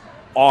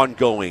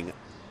ongoing,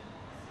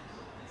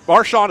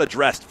 Marshawn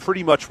addressed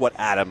pretty much what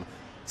Adam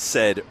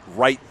said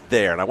right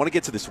there, and I want to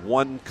get to this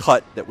one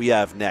cut that we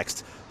have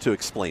next to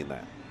explain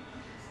that.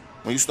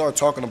 When you start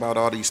talking about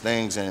all these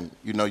things and,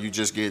 you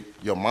just get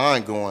your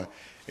mind going,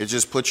 it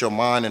just puts your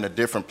mind in a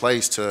different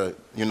place to,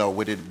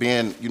 with it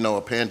being,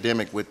 a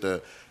pandemic with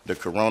the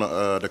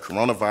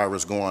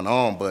coronavirus going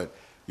on. But,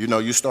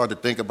 you start to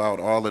think about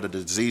all of the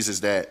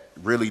diseases that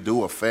really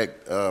do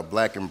affect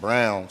black and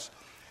browns,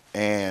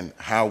 and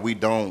how we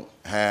don't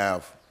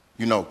have,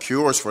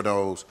 cures for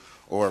those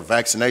or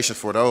vaccinations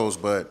for those,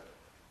 but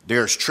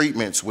there's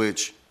treatments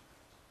which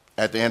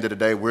at the end of the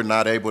day we're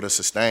not able to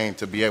sustain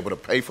to be able to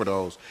pay for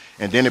those.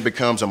 And then it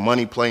becomes a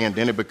money play, and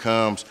then it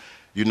becomes,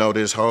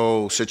 this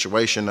whole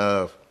situation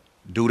of,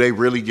 do they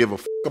really give a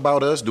f***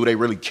 about us? Do they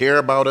really care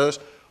about us?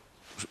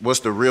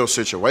 What's the real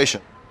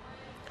situation?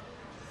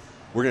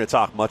 We're going to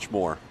talk much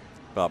more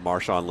about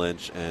Marshawn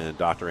Lynch and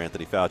Dr.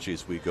 Anthony Fauci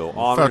as we go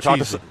on. We're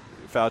going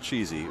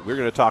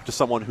to talk to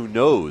someone who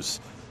knows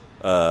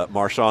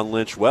Marshawn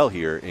Lynch well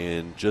here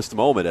in just a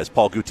moment, as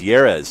Paul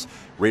Gutierrez,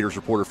 Raiders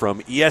reporter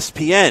from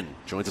ESPN,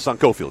 joins us on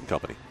Cofield &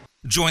 Company.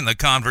 Join the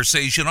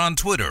conversation on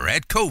Twitter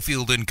at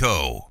Cofield &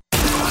 Co.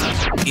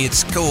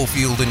 It's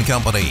Cofield &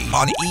 Company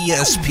on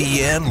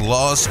ESPN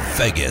Las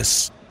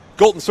Vegas.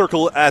 Golden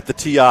Circle at the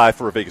TI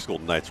for a Vegas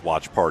Golden Knights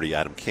watch party.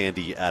 Adam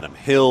Candy, Adam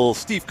Hill.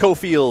 Steve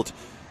Cofield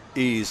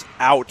is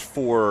out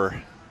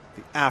for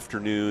the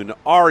afternoon.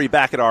 Ari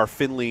back at our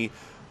Findlay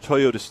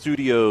Toyota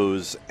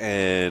studios,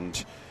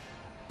 and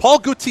Paul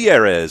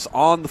Gutierrez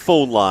on the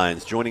phone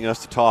lines, joining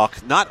us to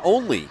talk not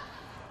only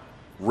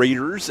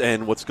Raiders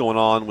and what's going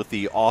on with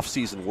the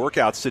off-season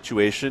workout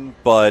situation,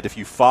 but if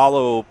you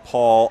follow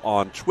Paul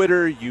on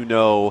Twitter, you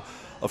know,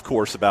 of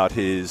course, about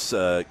his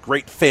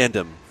great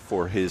fandom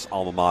for his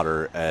alma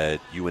mater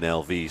at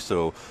UNLV.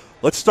 So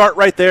let's start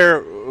right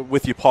there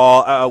with you,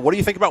 Paul. What do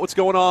you think about what's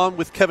going on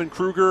with Kevin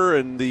Kruger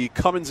and the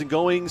comings and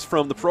goings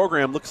from the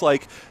program? Looks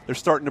like they're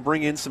starting to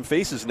bring in some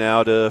faces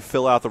now to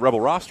fill out the Rebel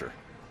roster.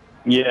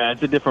 Yeah,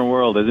 it's a different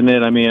world, isn't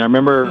it? I mean, I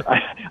remember,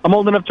 I'm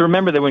old enough to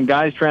remember that when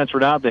guys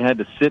transferred out, they had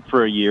to sit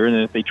for a year, and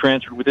then if they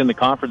transferred within the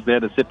conference, they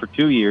had to sit for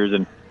 2 years.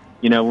 And,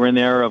 you know, we're in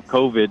the era of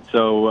COVID,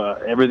 so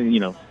everything,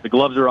 you know, the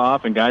gloves are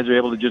off, and guys are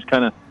able to just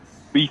kind of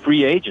be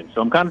free agents.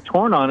 So I'm kind of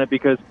torn on it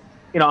because,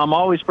 you know, I'm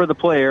always for the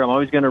player. I'm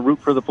always going to root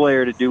for the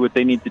player to do what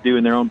they need to do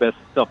in their own best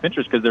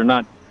self-interest because they're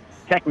not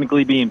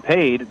technically being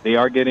paid. They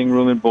are getting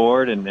room and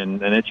board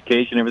and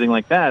education, everything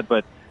like that,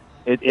 but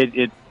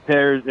it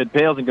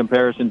pales in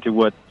comparison to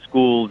what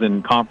schools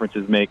and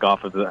conferences make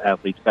off of the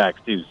athletes' backs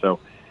too.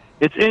 So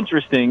it's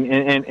interesting,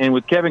 and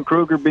with Kevin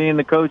Kruger being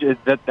the coach,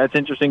 that's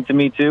interesting to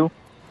me too.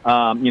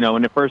 You know,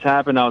 when it first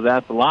happened, I was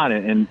asked a lot,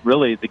 and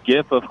really the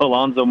gif of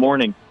Alonzo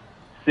Mourning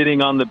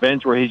sitting on the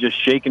bench where he's just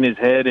shaking his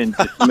head in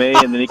dismay,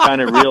 and then he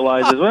kind of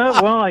realizes,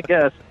 well, I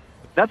guess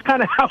that's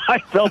kind of how I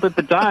felt at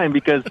the time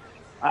because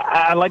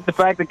I like the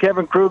fact that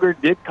Kevin Kruger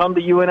did come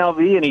to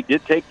UNLV and he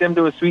did take them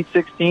to a Sweet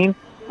 16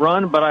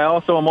 run, but I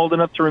also am old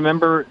enough to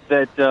remember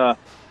that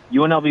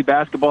UNLV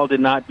basketball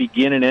did not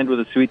begin and end with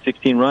a Sweet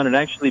 16 run. It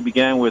actually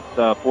began with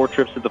 4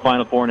 trips to the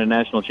Final Four and a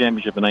national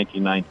championship in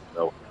 1990.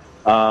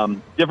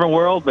 So different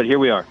world, but here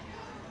we are.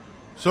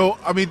 So,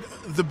 I mean,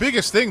 the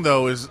biggest thing,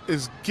 though, is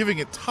giving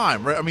it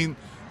time, right? I mean,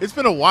 it's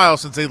been a while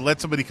since they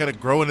let somebody kind of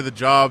grow into the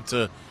job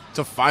to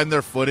find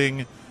their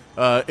footing.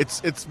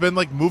 It's been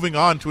like moving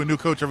on to a new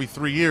coach every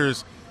 3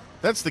 years.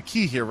 That's the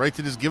key here, right?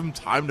 To just give them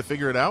time to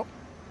figure it out?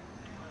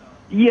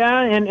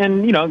 Yeah,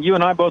 and you know, you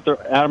and I both,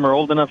 Adam, are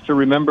old enough to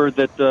remember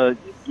that,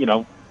 you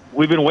know,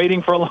 we've been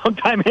waiting for a long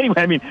time anyway.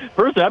 I mean,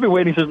 personally, I've been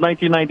waiting since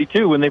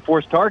 1992 when they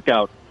forced Tark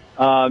out.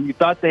 You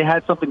thought they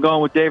had something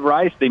going with Dave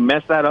Rice. They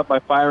messed that up by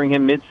firing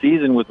him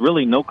mid-season with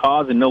really no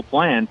cause and no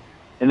plan.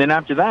 And then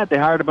after that, they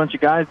hired a bunch of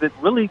guys that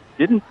really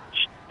didn't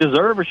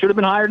deserve or should have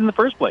been hired in the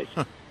first place.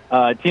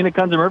 Tina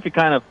Kunze-Murphy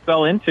kind of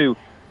fell into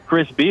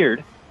Chris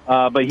Beard,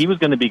 but he was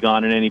going to be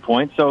gone at any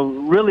point. So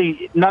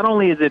really, not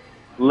only is it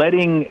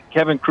letting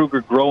Kevin Kruger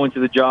grow into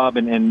the job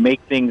and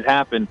make things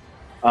happen,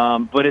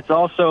 but it's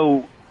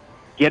also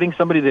getting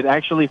somebody that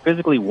actually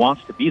physically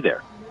wants to be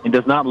there and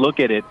does not look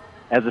at it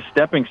as a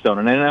stepping stone.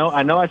 And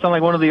I know I sound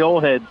like one of the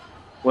old heads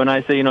when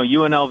I say, you know,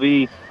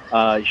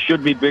 UNLV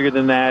should be bigger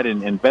than that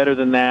and better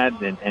than that,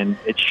 and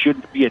it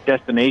should be a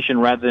destination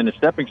rather than a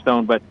stepping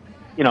stone. But,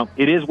 you know,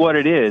 it is what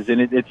it is,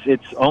 and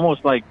it's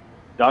almost like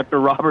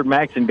Dr. Robert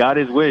Maxson got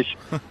his wish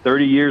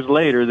 30 years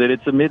later that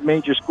it's a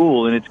mid-major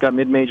school, and it's got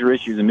mid-major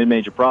issues and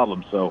mid-major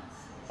problems. So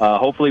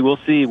hopefully we'll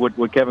see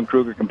what Kevin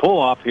Kruger can pull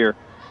off here.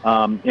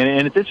 And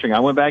it's interesting. I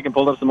went back and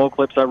pulled up some old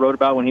clips I wrote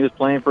about when he was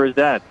playing for his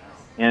dad.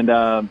 And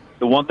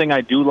the one thing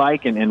I do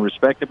like and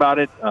respect about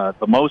it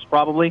the most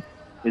probably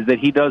is that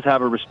he does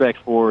have a respect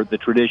for the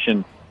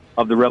tradition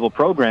of the Rebel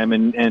program.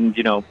 And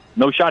you know,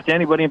 no shot to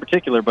anybody in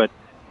particular, but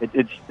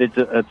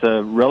it's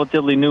a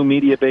relatively new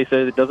media base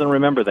that doesn't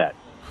remember that.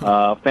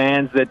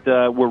 Fans that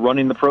were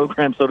running the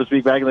program, so to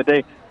speak, back in the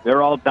day,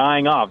 they're all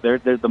dying off.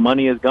 The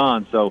money is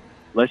gone. So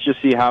let's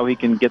just see how he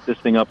can get this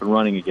thing up and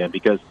running again.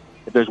 Because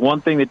if there's one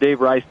thing that Dave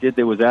Rice did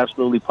that was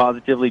absolutely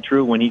positively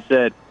true when he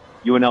said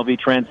UNLV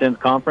transcends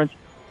conference,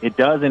 it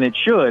does and it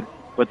should,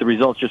 but the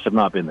results just have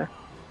not been there.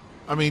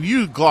 I mean,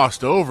 you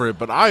glossed over it,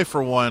 but I,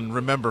 for one,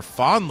 remember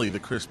fondly the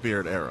Chris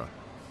Beard era.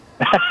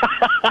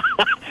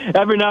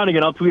 Every now and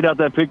again, I'll tweet out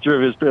that picture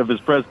of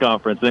his press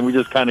conference, and we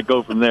just kind of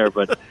go from there.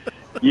 But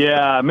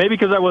yeah, maybe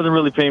because I wasn't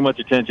really paying much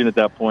attention at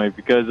that point,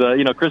 because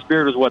you know, Chris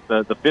Beard was what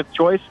the fifth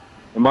choice,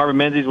 and Marvin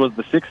Menzies was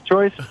the sixth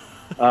choice.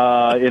 You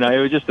know, it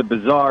was just a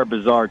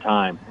bizarre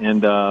time,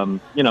 and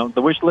you know,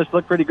 the wish list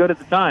looked pretty good at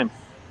the time.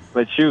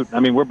 But shoot, I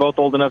mean, we're both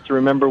old enough to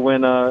remember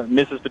when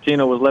Mrs.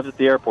 Patino was left at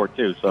the airport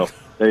too. So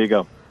there you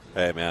go.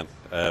 Hey man,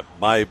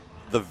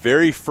 the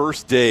very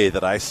first day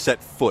that I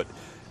set foot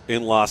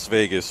in Las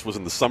Vegas was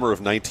in the summer of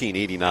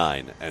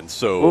 1989, and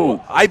so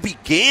Ooh. I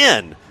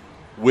began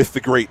with the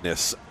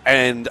greatness,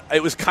 and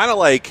it was kind of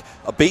like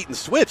a bait and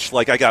switch.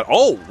 Like I got,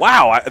 oh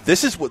wow,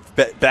 this is what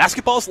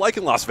basketball's like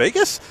in Las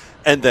Vegas,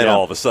 and then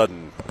all of a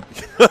sudden,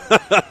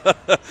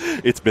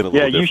 it's been a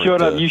little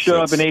different. You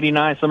showed up in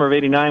 '89, summer of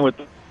 '89 with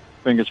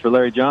fingers for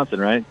Larry Johnson,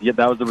 right? Yeah,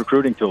 that was the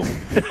recruiting tool.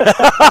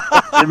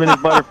 Him and his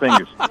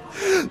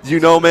butterfingers.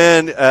 You know,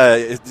 man,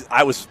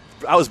 I was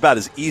about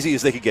as easy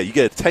as they could get. You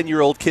get a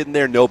 10-year-old kid in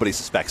there, nobody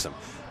suspects him.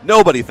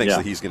 Nobody thinks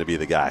that he's going to be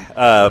the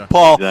guy.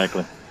 Paul,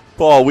 exactly.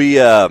 Paul, we've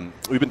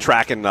been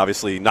tracking,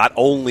 obviously, not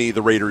only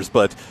the Raiders,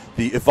 but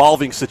the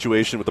evolving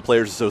situation with the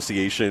Players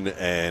Association,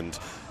 and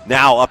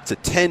now up to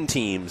 10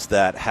 teams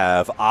that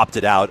have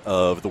opted out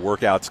of the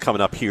workouts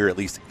coming up here, at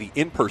least the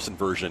in-person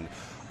version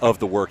of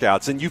the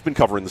workouts, and you've been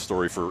covering the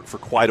story for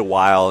quite a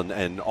while,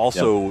 and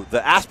also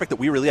the aspect that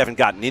we really haven't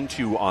gotten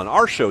into on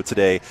our show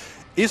today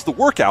is the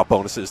workout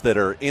bonuses that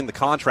are in the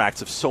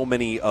contracts of so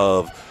many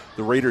of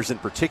the Raiders in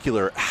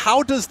particular.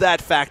 How does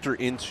that factor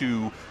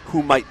into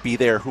who might be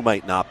there, who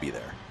might not be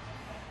there?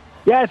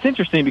 Yeah, it's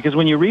interesting because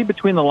when you read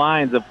between the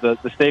lines of the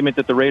statement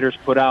that the Raiders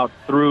put out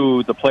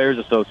through the Players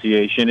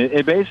Association,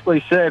 it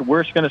basically said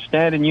we're just going to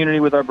stand in unity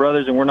with our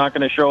brothers and we're not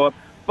going to show up.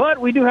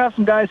 But we do have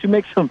some guys who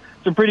make some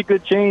pretty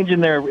good change in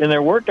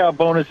their workout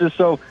bonuses,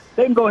 so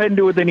they can go ahead and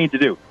do what they need to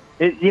do.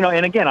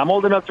 And again, I'm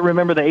old enough to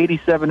remember the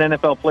 '87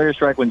 NFL player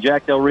strike when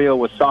Jack Del Rio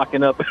was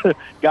socking up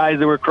guys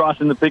that were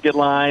crossing the picket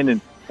line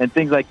and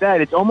things like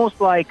that. It's almost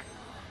like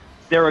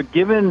they're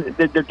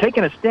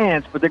taking a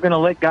stance, but they're going to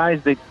let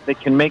guys that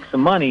can make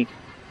some money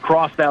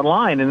cross that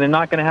line, and they're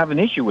not going to have an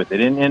issue with it.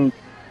 And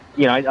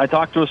I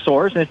talked to a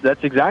source, and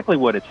that's exactly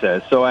what it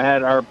says. So I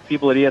had our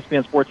people at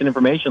ESPN Sports and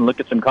Information look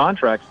at some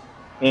contracts,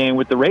 and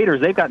with the Raiders,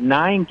 they've got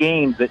 9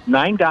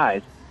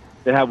 guys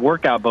that have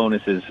workout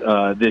bonuses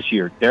this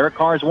year. Derek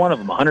Carr is one of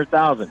them,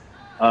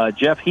 $100,000.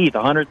 Jeff Heath,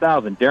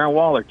 $100,000. Darren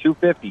Waller,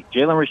 $250,000.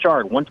 Jalen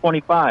Richard,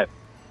 $125,000.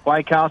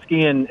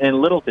 Kwiatkowski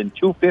and Littleton,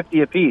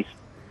 $250,000 apiece.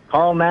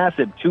 Carl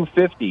Nassib,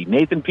 $250,000.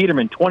 Nathan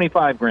Peterman,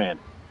 $25,000.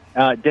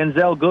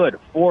 Denzel Good,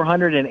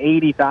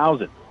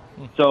 $480,000.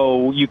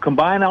 So you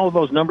combine all of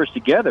those numbers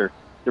together,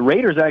 the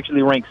Raiders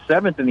actually rank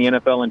 7th in the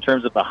NFL in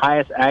terms of the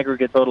highest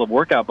aggregate total of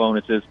workout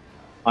bonuses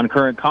on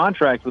current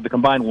contracts with a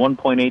combined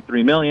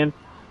 $1.83 million.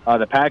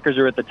 The Packers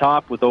are at the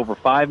top with over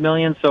 $5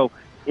 million. So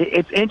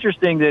it's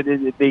interesting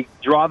that they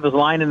draw the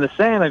line in the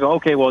sand. I go,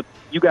 okay, well,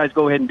 you guys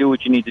go ahead and do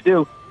what you need to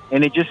do.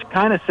 And it just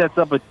kind of sets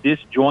up a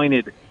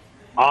disjointed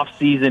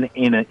offseason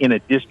in a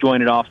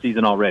disjointed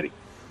offseason already.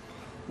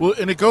 Well,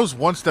 and it goes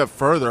one step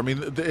further. I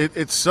mean,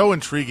 it's so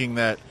intriguing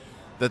that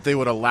they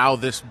would allow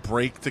this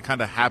break to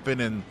kind of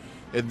happen and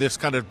this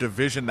kind of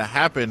division to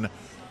happen.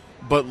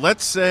 But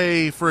let's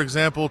say, for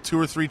example, 2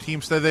 or 3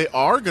 teams say they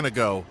are going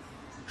to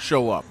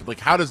show up. Like,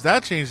 how does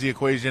that change the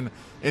equation?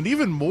 And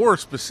even more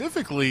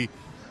specifically,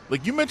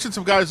 like you mentioned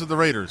some guys with the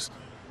Raiders.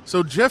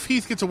 So Jeff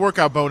Heath gets a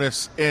workout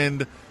bonus,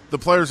 and the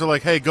players are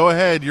like, hey, go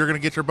ahead, you're going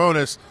to get your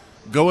bonus.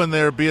 Go in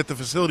there, be at the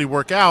facility,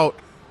 work out.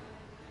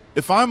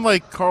 If I'm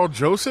like Carl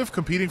Joseph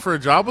competing for a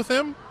job with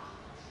him,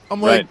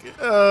 I'm like,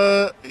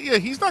 yeah,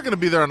 he's not going to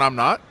be there and I'm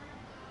not.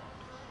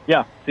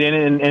 Yeah,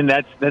 and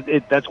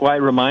that's why it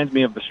reminds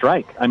me of the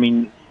strike. I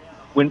mean,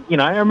 when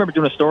I remember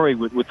doing a story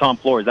with Tom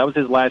Flores. That was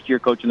his last year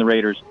coaching the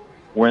Raiders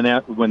when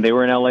they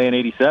were in LA in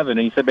 '87, and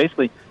he said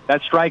basically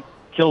that strike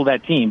killed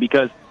that team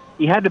because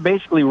he had to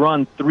basically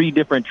run 3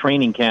 different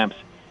training camps.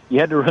 He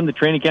had to run the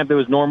training camp that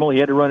was normal. He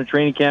had to run a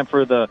training camp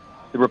for the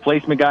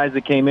replacement guys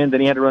that came in.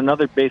 Then he had to run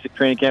another basic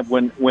training camp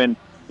when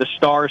the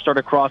stars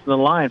started crossing the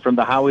line, from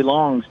the Howie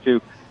Longs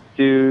to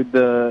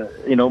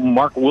the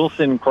Mark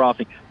Wilson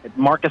crossing,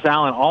 Marcus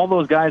Allen. All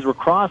those guys were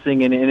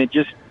crossing, and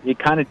it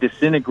kind of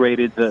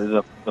disintegrated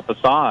the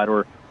facade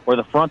or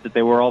the front that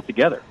they were all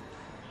together.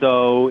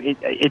 So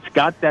it's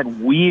got that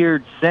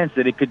weird sense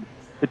that it could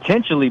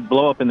potentially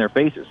blow up in their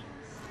faces.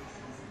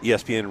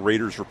 ESPN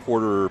Raiders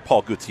reporter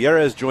Paul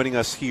Gutierrez joining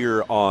us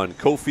here on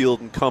Cofield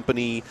and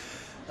Company.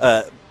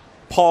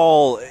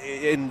 Paul,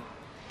 and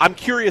I'm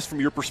curious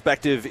from your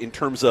perspective in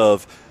terms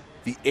of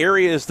the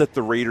areas that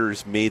the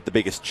Raiders made the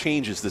biggest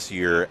changes this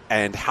year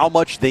and how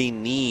much they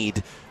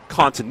need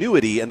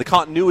continuity, and the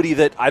continuity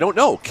that, I don't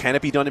know, can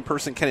it be done in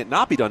person, can it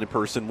not be done in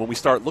person when we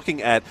start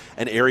looking at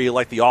an area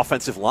like the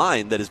offensive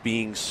line that is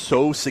being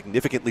so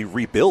significantly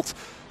rebuilt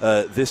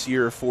this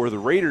year for the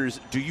Raiders?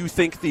 Do you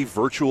think the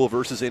virtual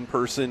versus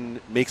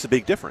in-person makes a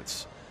big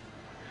difference?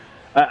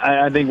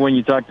 I think when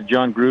you talk to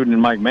John Gruden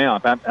and Mike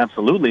Mayock,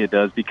 absolutely it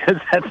does, because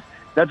that's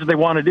what they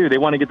want to do. They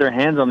want to get their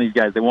hands on these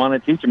guys. They want to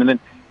teach them. And then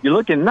you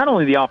look at not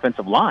only the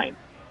offensive line,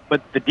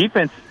 but the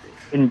defense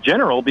in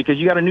general, because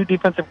you got a new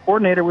defensive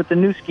coordinator with the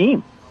new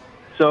scheme.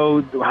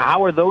 So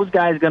how are those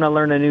guys going to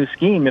learn a new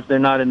scheme if they're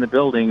not in the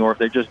building or if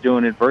they're just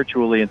doing it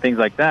virtually and things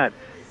like that?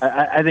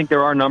 I think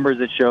there are numbers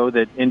that show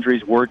that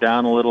injuries were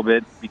down a little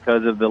bit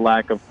because of the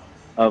lack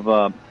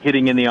of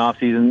hitting in the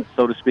offseason,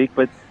 so to speak.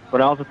 But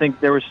I also think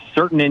there were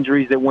certain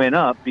injuries that went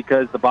up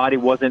because the body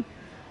wasn't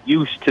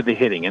used to the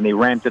hitting, and they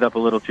ramped it up a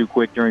little too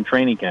quick during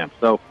training camp.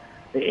 So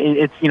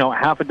it's,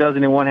 half a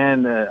dozen in one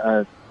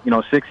hand,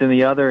 6 in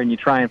the other, and you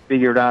try and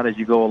figure it out as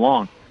you go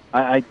along.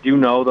 I do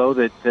know, though,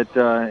 that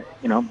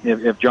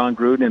if John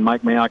Gruden and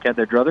Mike Mayock had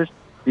their druthers,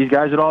 these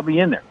guys would all be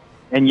in there.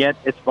 And yet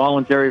it's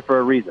voluntary for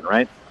a reason,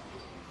 right?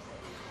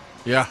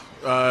 Yeah,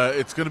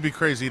 it's going to be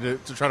crazy to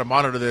try to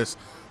monitor this.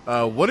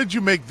 What did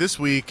you make this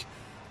week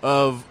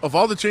of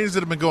all the changes that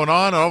have been going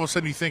on, and all of a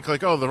sudden you think,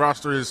 like, oh, the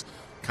roster is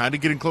kind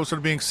of getting closer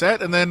to being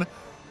set, and then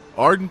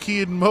Arden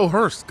Key and Mo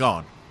Hurst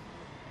gone?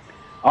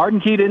 Arden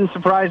Key didn't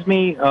surprise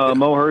me.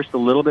 Mo Hurst a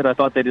little bit. I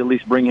thought they'd at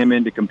least bring him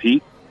in to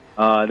compete.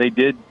 They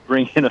did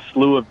bring in a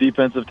slew of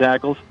defensive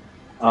tackles.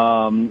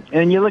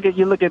 And you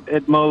look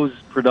at Mo's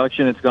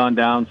production, it's gone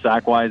down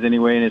sack-wise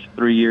anyway in his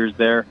 3 years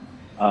there.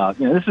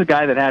 This is a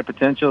guy that had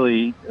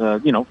potentially,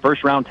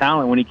 first-round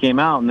talent when he came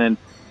out, and then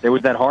there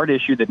was that heart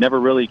issue that never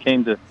really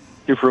came to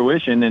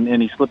fruition,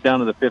 and he slipped down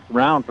to the 5th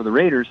round for the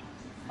Raiders.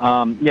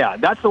 Yeah,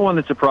 that's the one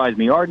that surprised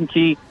me. Arden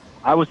Key,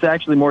 I was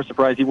actually more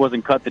surprised he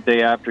wasn't cut the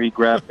day after he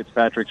grabbed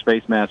Fitzpatrick's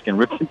face mask and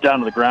ripped him down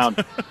to the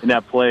ground in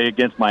that play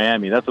against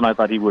Miami. That's when I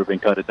thought he would have been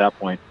cut at that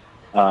point,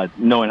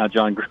 knowing how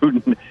John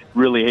Gruden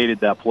really hated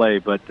that play.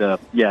 But,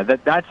 yeah,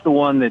 that's the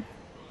one that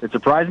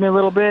surprised me a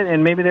little bit,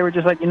 and maybe they were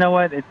just like, you know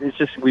what, it's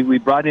just we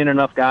brought in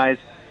enough guys.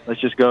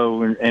 Let's just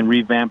go and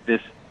revamp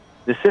this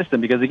system.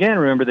 Because, again,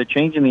 remember, they're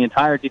changing the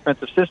entire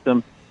defensive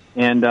system,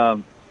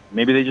 and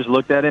maybe they just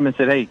looked at him and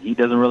said, hey, he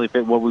doesn't really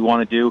fit what we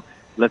want to do.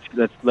 Let's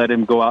let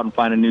him go out and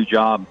find a new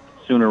job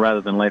sooner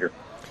rather than later.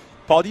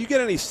 Paul, do you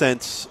get any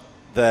sense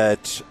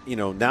that,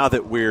 now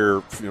that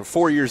we're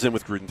 4 years in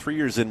with Gruden, 3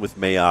 years in with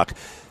Mayock,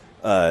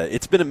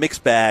 it's been a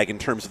mixed bag in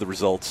terms of the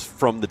results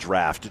from the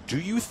draft. Do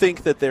you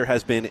think that there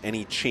has been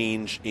any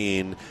change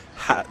in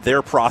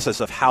their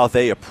process of how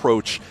they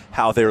approach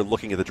how they're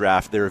looking at the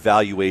draft, their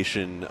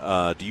evaluation?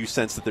 Do you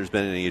sense that there's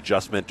been any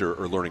adjustment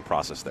or learning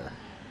process there?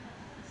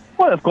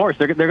 Well, of course,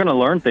 they're going to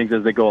learn things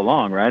as they go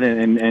along, right?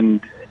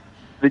 And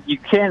you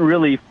can't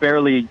really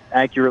fairly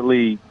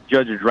accurately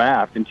judge a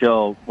draft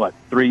until,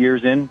 3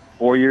 years in,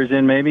 4 years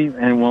in maybe?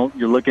 And, well,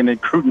 you're looking at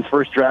Gruden's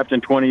first draft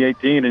in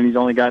 2018, and he's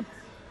only got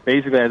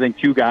basically, I think,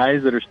 2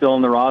 guys that are still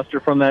on the roster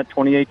from that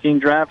 2018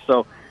 draft.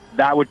 So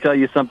that would tell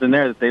you something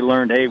there that they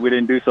learned, hey, we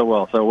didn't do so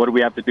well, so what do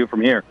we have to do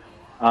from here?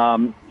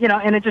 And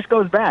it just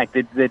goes back.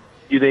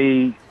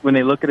 When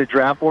they look at a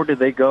draft board, do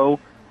they go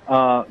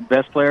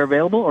best player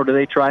available, or do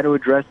they try to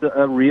address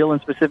a real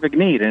and specific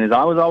need? And as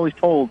I was always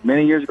told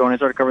many years ago when I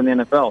started covering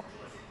the NFL,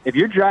 if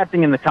you're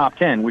drafting in the top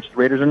 10, which the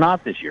Raiders are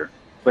not this year,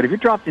 but if you're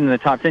drafting in the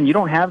top 10, you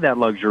don't have that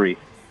luxury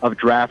of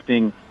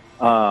drafting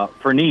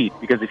for need,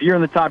 because if you're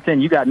in the top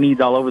 10, you got needs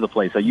all over the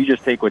place, so you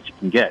just take what you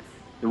can get.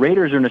 The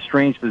Raiders are in a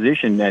strange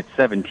position at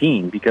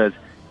 17 because,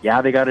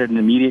 they got an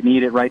immediate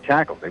need at right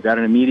tackle. They've got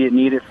an immediate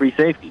need at free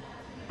safety.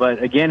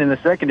 But again, in the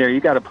secondary, you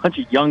got a bunch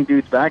of young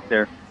dudes back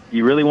there. Do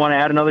you really want to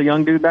add another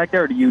young dude back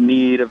there, or do you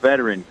need a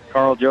veteran?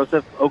 Carl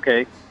Joseph?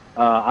 Okay.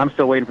 I'm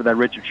still waiting for that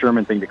Richard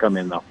Sherman thing to come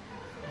in, though.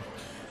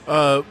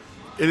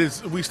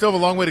 We still have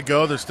a long way to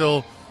go. There's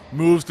still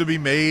moves to be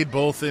made,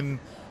 both in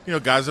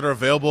guys that are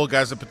available,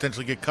 guys that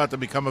potentially get cut that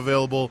become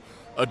available,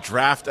 a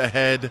draft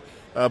ahead.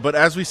 But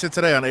as we sit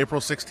today on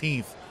April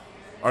 16th,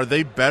 are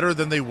they better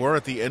than they were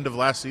at the end of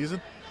last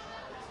season?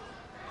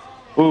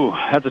 Ooh,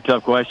 that's a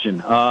tough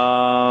question.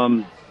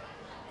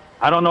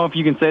 I don't know if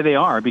you can say they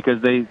are,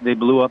 because they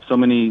blew up so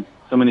many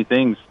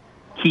things,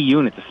 key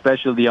units,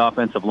 especially the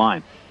offensive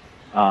line.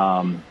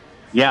 I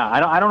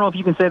don't know if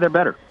you can say they're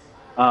better.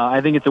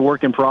 I think it's a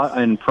work in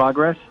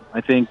progress.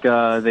 I think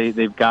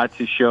they've got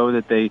to show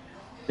that they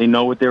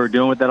know what they were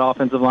doing with that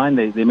offensive line.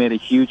 They made a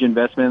huge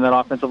investment in that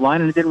offensive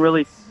line, and it didn't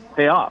really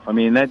pay off. I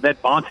mean, that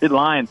vaunted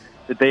line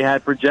that they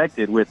had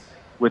projected with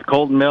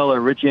Colton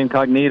Miller, Richie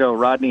Incognito,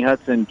 Rodney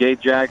Hudson,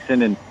 Gabe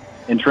Jackson,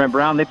 and Trent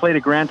Brown, they played a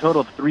grand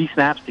total of 3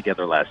 snaps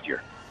together last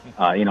year.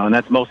 And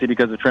that's mostly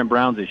because of Trent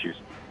Brown's issues.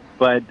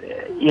 But,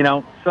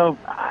 so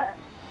I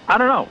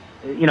don't know.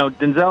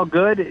 Denzel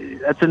Good,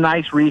 that's a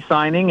nice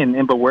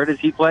re-signing, but where does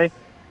he play?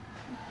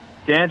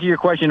 To answer your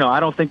question, no, I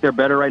don't think they're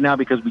better right now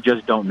because we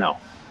just don't know.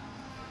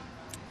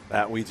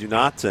 That we do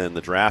not, and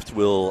the draft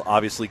will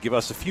obviously give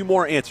us a few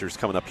more answers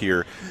coming up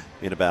here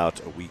in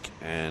about a week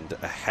and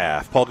a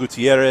half. Paul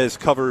Gutierrez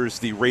covers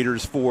the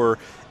Raiders for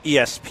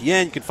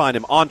ESPN. You can find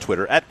him on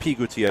Twitter at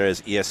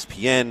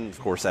PGutierrezESPN, of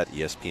course at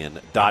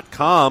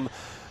ESPN.com.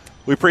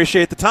 We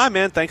appreciate the time,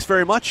 man. Thanks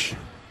very much.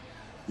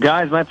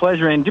 Guys, my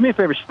pleasure. And do me a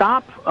favor,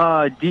 stop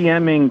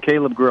DMing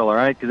Caleb Grill, all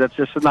right? Because that's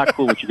just not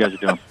cool what you guys are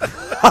doing.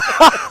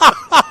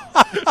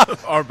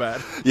 Our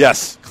bad.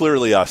 Yes,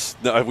 clearly us.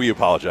 No, we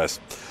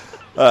apologize.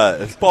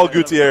 Paul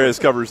Gutierrez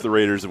covers the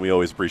Raiders, and we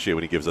always appreciate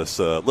when he gives us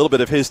a little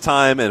bit of his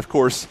time. And, of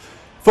course,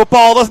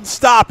 football doesn't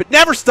stop. It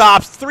never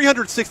stops.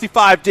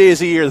 365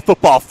 days a year. The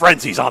football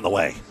frenzy's on the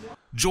way.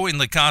 Join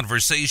the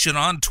conversation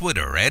on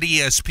Twitter at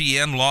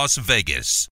ESPN Las Vegas.